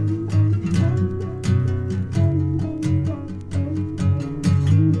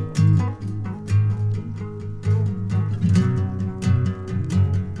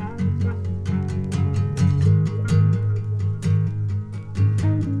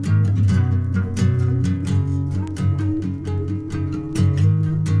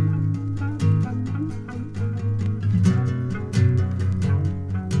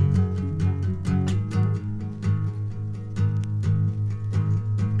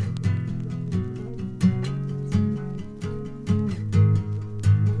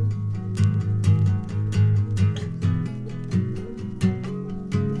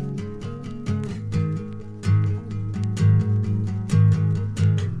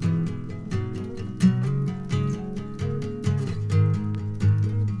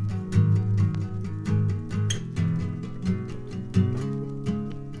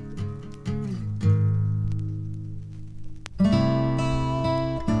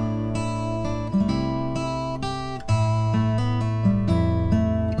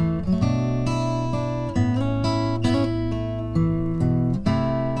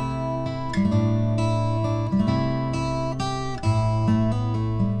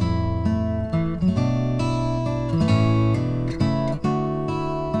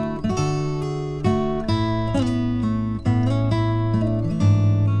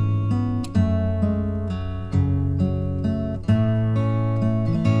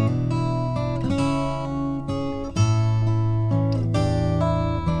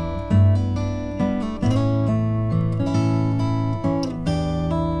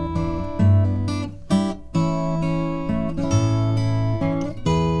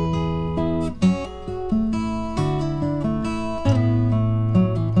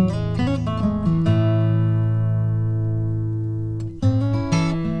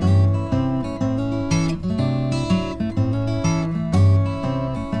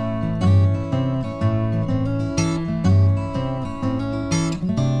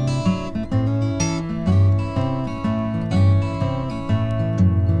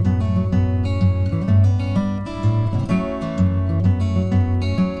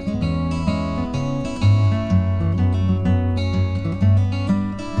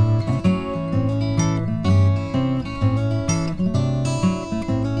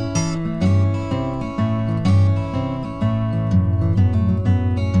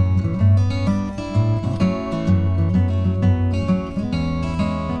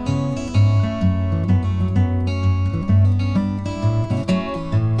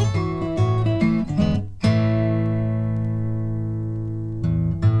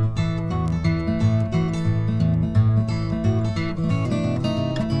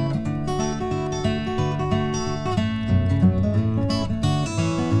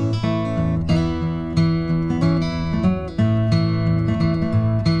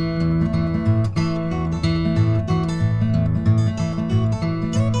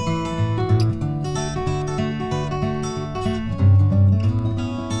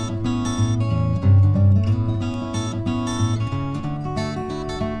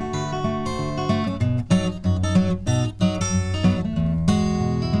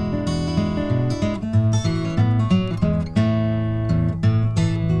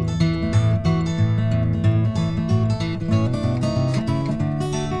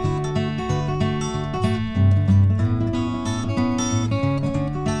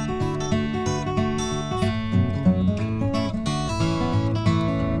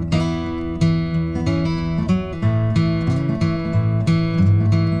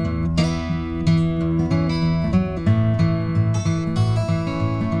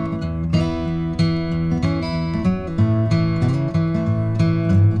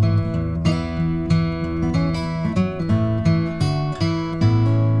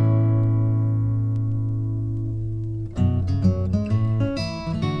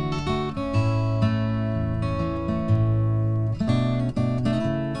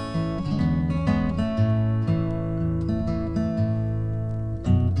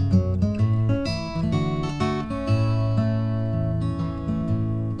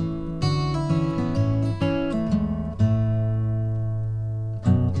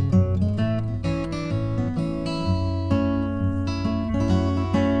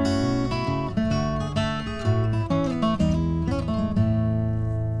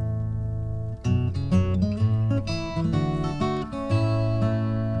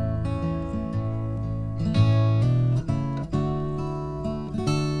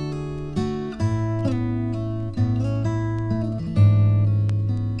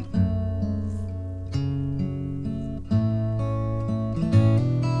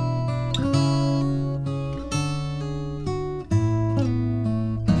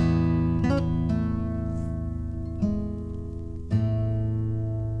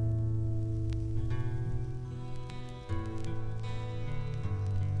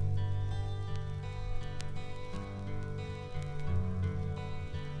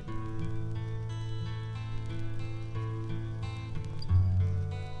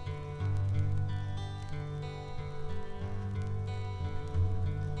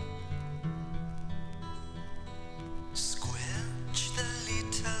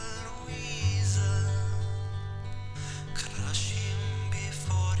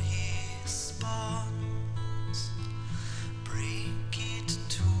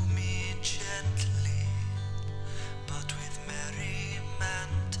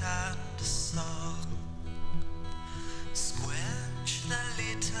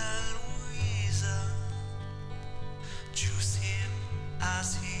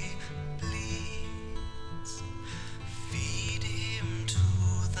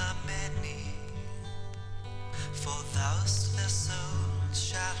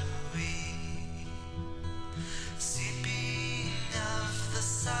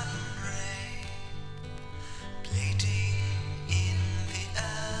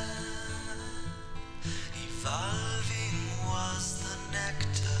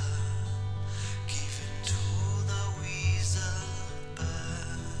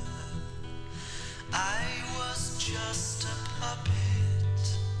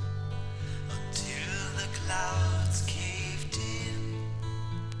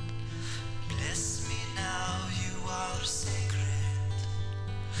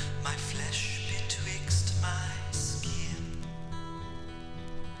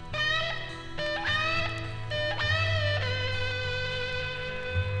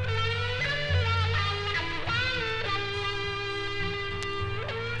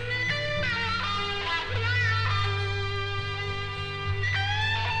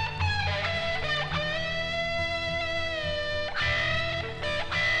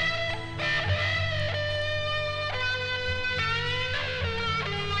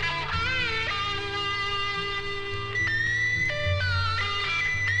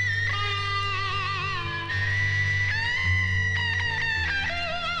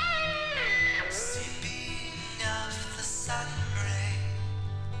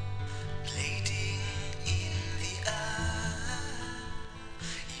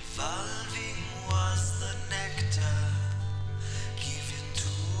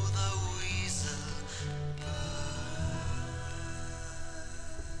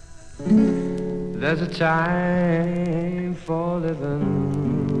 There's a time for living.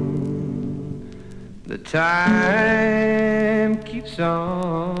 The time keeps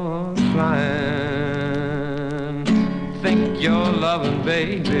on flying. Think you're loving,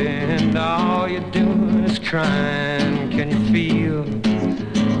 baby, and all you're doing is crying. Can you feel?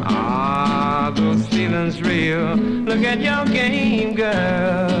 Are those feelings real? Look at your game,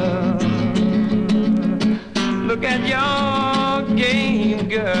 girl. Look at your game,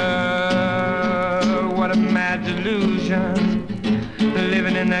 girl. What a mad delusion,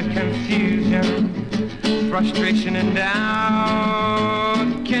 living in that confusion, frustration and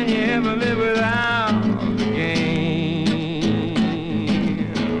doubt. Can you ever live without the game?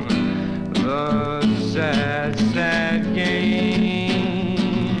 The sad, sad game,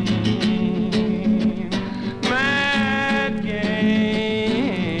 mad game.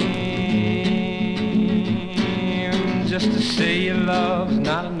 Just to say your love's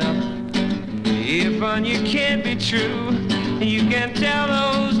not enough. If you can't be true, you can tell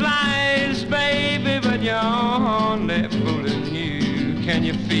those lies, baby, but you're only fooling you. Can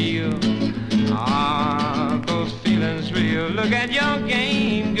you feel? Are those feelings real? Look at your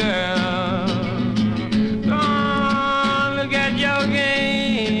game, girl. Oh, look at your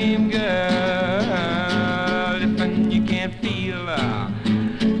game, girl. If you can't feel,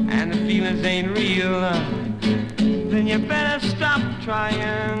 and the feelings ain't real, then you better stop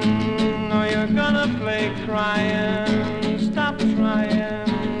trying, or you're gonna play crying. Stop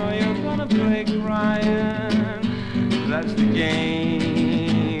trying, or you're gonna play crying. That's the game.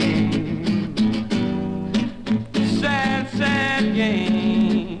 Sad, sad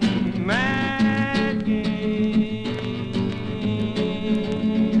game. Mad game.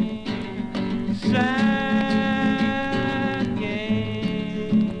 Sad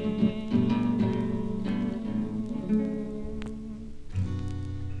game.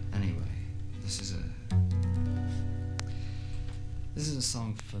 Anyway, this is a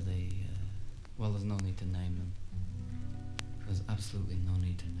song for the, well, there's no need to name them. There's absolutely no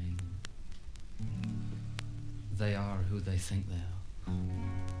need to name them. They are who they think they are.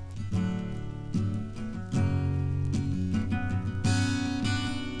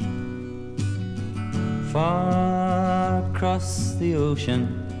 Far across the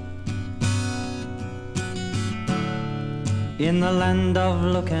ocean, in the land of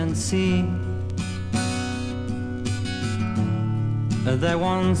look and see, there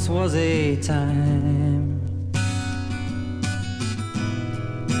once was a time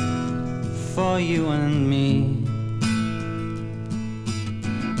for you and me,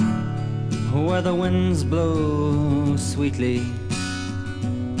 where the winds blow sweetly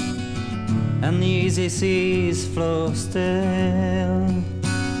and the easy seas flow still,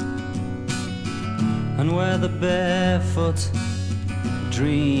 and where the barefoot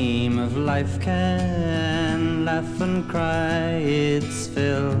dream of life can laugh and cry its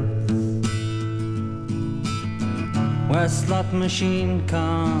fill, where slot machine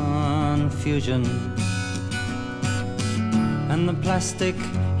confusion and the plastic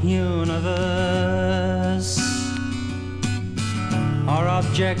universe are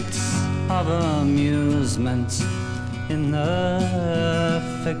objects of amusement in the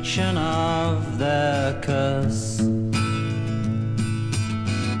fiction of their curse,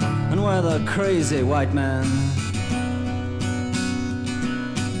 and where the crazy white man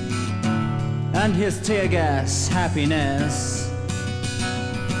and his tear gas happiness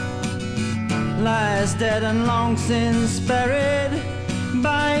lies dead and long since buried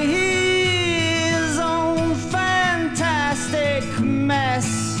by his own fantastic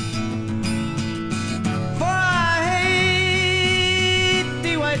mess. For I hate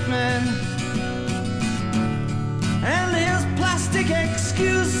the white man and his plastic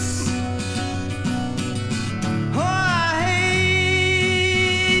excuse. Oh, I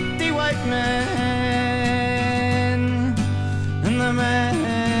hate the white man and the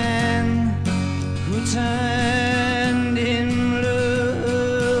man who turned him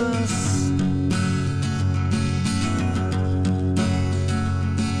loose.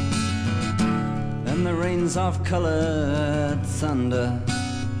 And the rains of colored thunder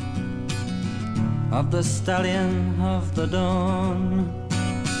of the stallion of the dawn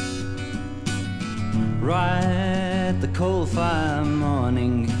ride the coal fire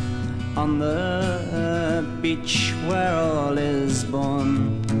morning on the beach where all is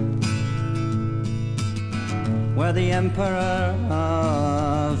born, where the emperor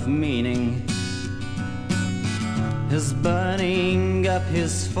of meaning is burning up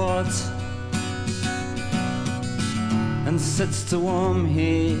his fort and sits to warm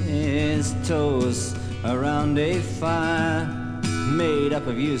his toes around a fire made up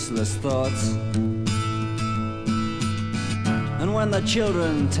of useless thoughts. And when the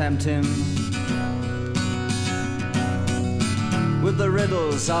children tempt him with the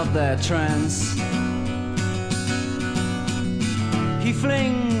riddles of their trance, he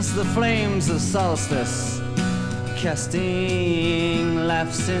flings the flames of solstice, casting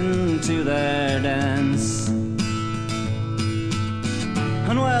laughs into their dance.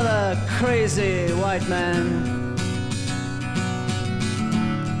 And where the crazy white man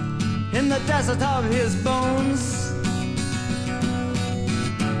in the desert of his bones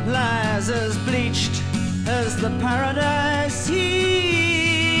lies as bleached as the paradise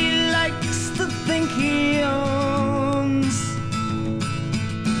he likes to think he owns.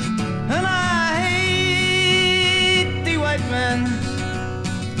 And I hate the white man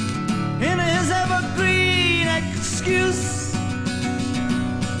in his evergreen excuse.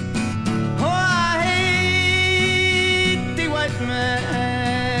 Oh, I hate the white man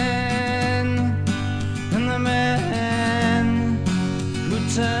and the man who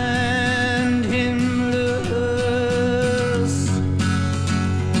turned him loose.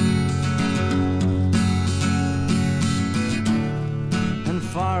 And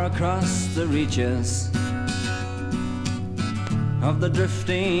far across the reaches of the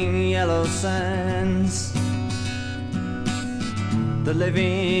drifting yellow sands, the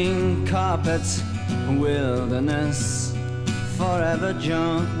living carpet wilderness forever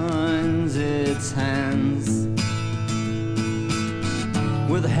joins its hands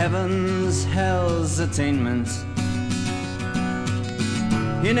with heaven's hell's attainment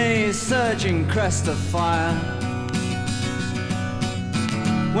in a surging crest of fire,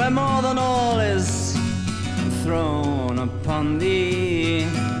 where more than all is thrown upon the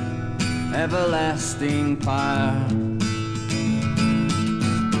everlasting pyre.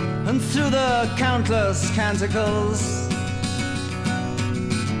 And through the countless canticles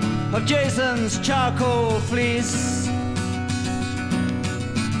of Jason's charcoal fleece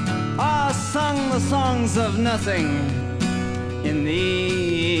are sung the songs of nothing in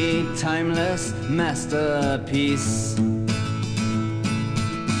the timeless masterpiece.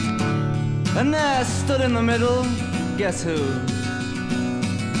 And there stood in the middle, guess who?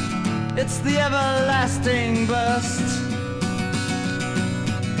 It's the everlasting burst,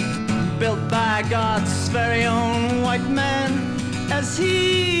 built by God's very own white man as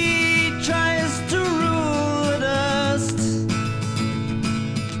he tries to rule the dust.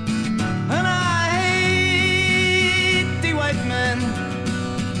 And I hate the white man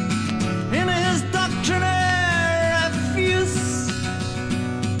in his doctrinaire refuse.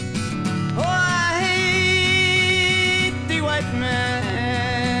 Oh, I hate the white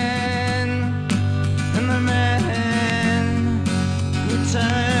man and the man who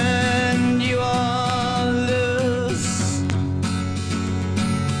turned you all loose.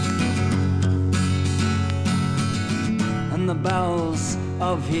 And the bowels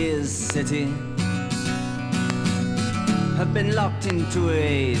of his city have been locked into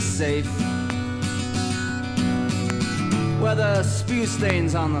a safe, where the spew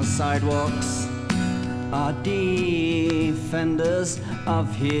stains on the sidewalks are defenders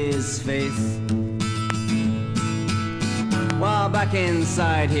of his faith, while back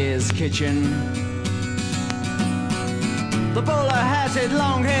inside his kitchen, the bowler-hatted,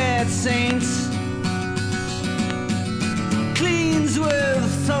 long-haired saint cleans with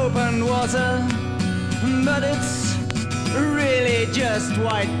soap and water, but it's really just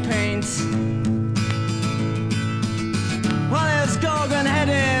white paint, while his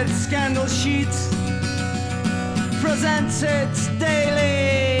gorgon-headed scandal sheet presents its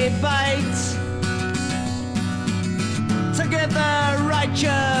daily bite to give the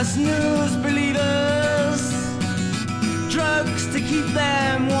righteous news believers drugs to keep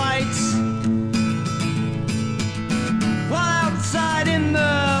them white, while outside in the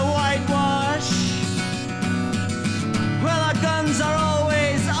whitewash, well, our guns are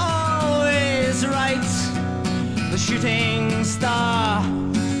always, always right. The shooting star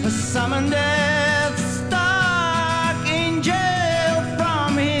has summoned death's dark angel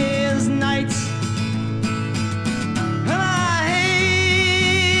from his night. And I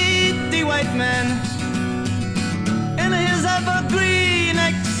hate the white man in his evergreen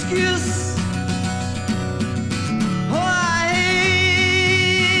excuse. Oh, I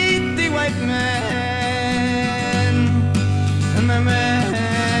hate the white man and the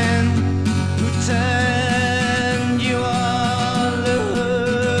man who turned you all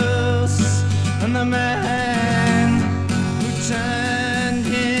loose.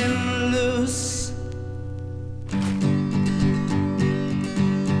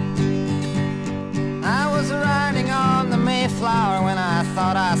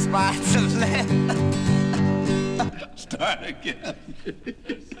 start again.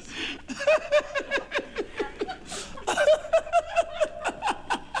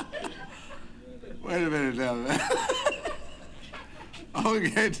 Wait a minute now, man.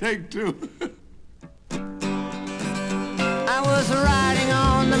 Okay, take two. I was riding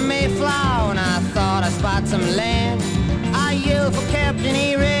on the Mayflower and I thought I spot some land. I yelled for Captain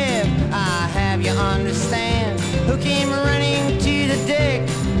Arab, I have you understand. Who came running to the deck,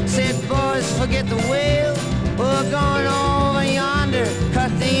 said, boys, forget the whale. We're going over yonder,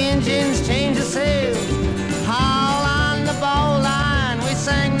 cut the engines, change the sails. Haul on the bowline, we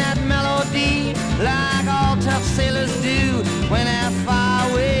sang that melody like all tough sailors do when they're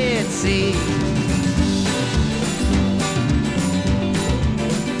far away at sea.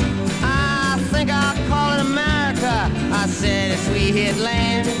 I think I'll call it America, I said as we hit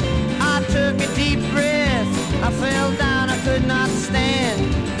land. I took a deep breath, I fell down, I could not stand.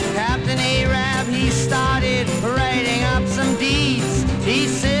 Captain Arab, he started writing up some deeds. He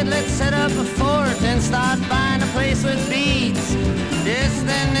said, let's set up a fort and start buying a place with beads. Just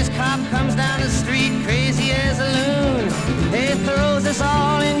then this cop comes down the street, crazy as a loon. He throws us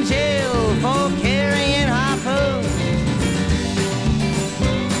all in jail for carrying harpoons.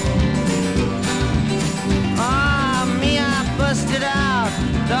 Me, I busted out,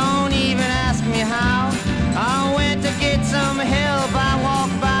 don't even ask me how. I went to get some help, I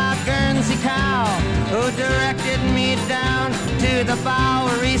walked by Guernsey Cow, who directed me down to the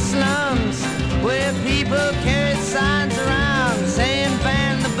Bowery slums, where people carried signs around saying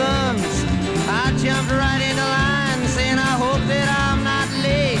ban the bums. I jumped right into line saying I hope that I'm not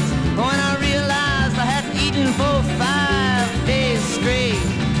late, when I realized I had eaten for 5 days straight.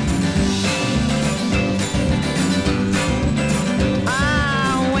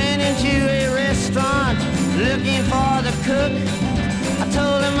 Looking for the cook, I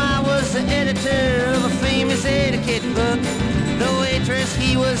told him I was the editor of a famous etiquette book. The waitress,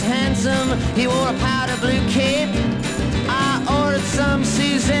 he was handsome, he wore a powder blue cape. I ordered some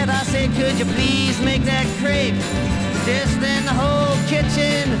Suzette, I said, could you please make that crepe? Just then the whole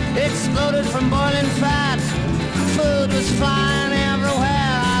kitchen exploded from boiling fat. Food was flying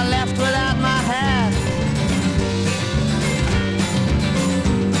everywhere, I left without my hat.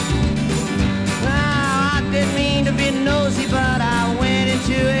 Didn't mean to be nosy, but I went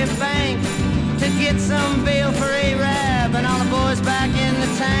into a bank to get some bail for Arab and all the boys back in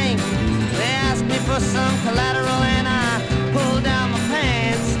the tank. They asked me for some collateral and I pulled down my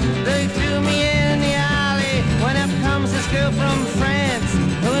pants. They threw me in the alley when up comes this girl from France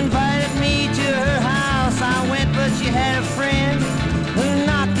who invited me to her house. I went, but she had a friend who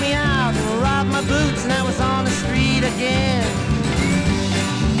knocked me out and robbed my boots, and I was on the street again.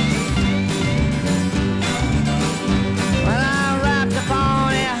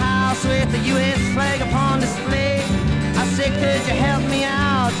 On a house with the U.S. flag upon display. I said, could you help me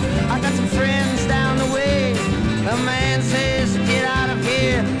out? I got some friends down the way. The man says, get out of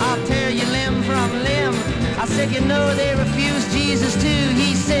here, I'll tear you limb from limb. I said, you know they refuse Jesus too.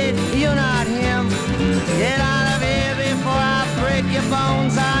 He said, you're not him. Get out of here before I break your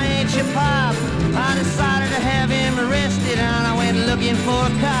bones, I ain't your pop. I decided to have him arrested and I went looking for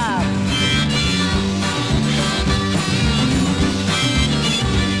a cop.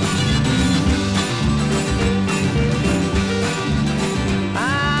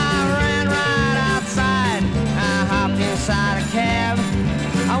 Inside a cab,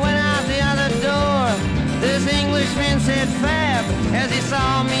 I went out the other door. This Englishman said fab as he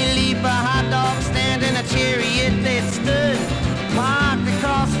saw me leap a hot dog stand in a chariot that stood parked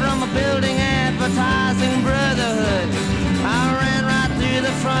across from a building advertising brotherhood. I ran right through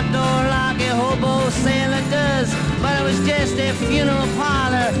the front door like a hobo sailor does, but it was just a funeral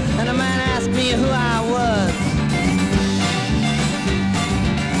parlor and the man asked me who I was.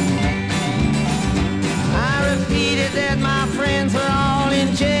 Repeated that my friends were all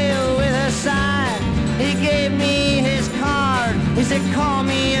in jail with a sign. He gave me his card. He said, call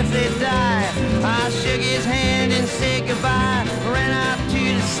me if they die. I shook his hand and said goodbye. Ran out to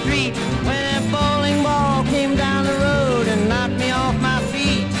the street when a bowling ball came down the road and knocked me off my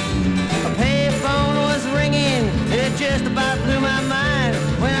feet. A payphone was ringing. It just about blew my mind.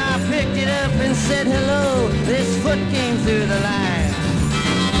 When I picked it up and said hello, this foot came through the line.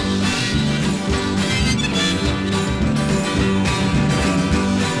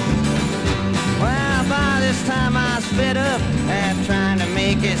 By this time I was fed up at trying to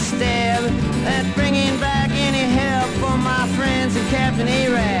make a stab at bringing back any help for my friends and Captain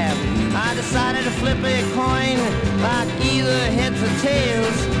Arab. I decided to flip a coin like either heads or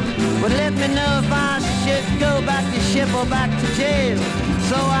tails. But let me know if I should go back to ship or back to jail.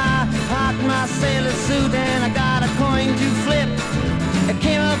 So I hopped my sailor suit and I got a coin to flip. It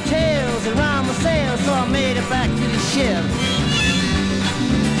came up tails and round my sails, so I made it back to the ship.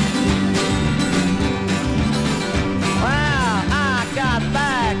 Well, I got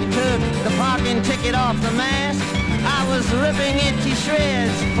back and took the parking ticket off the mast. I was ripping it to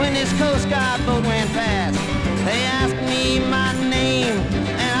shreds when this Coast Guard boat went past. They asked me my name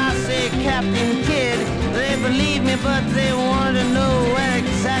and I said Captain Kidd. They believed me, but they wanted to know where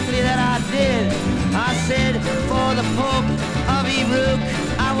exactly that I did. I said for the Pope of Ebrook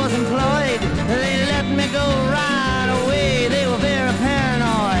I was employed. They let me go right away. They were very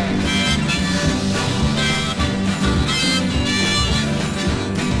paranoid.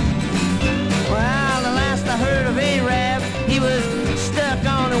 Well, the last I heard of Arab, he was stuck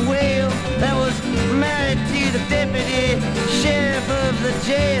on a whale that was married to the deputy sheriff of the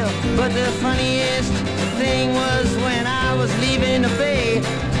jail. But the funniest thing was when I was leaving the bay,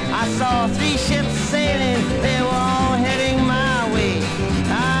 I saw 3 ships sailing, they were all heading my way.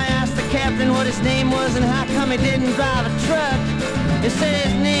 I asked the captain what his name was and how come he didn't drive a truck. He said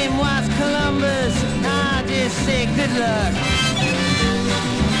his name was Columbus. I just said good luck.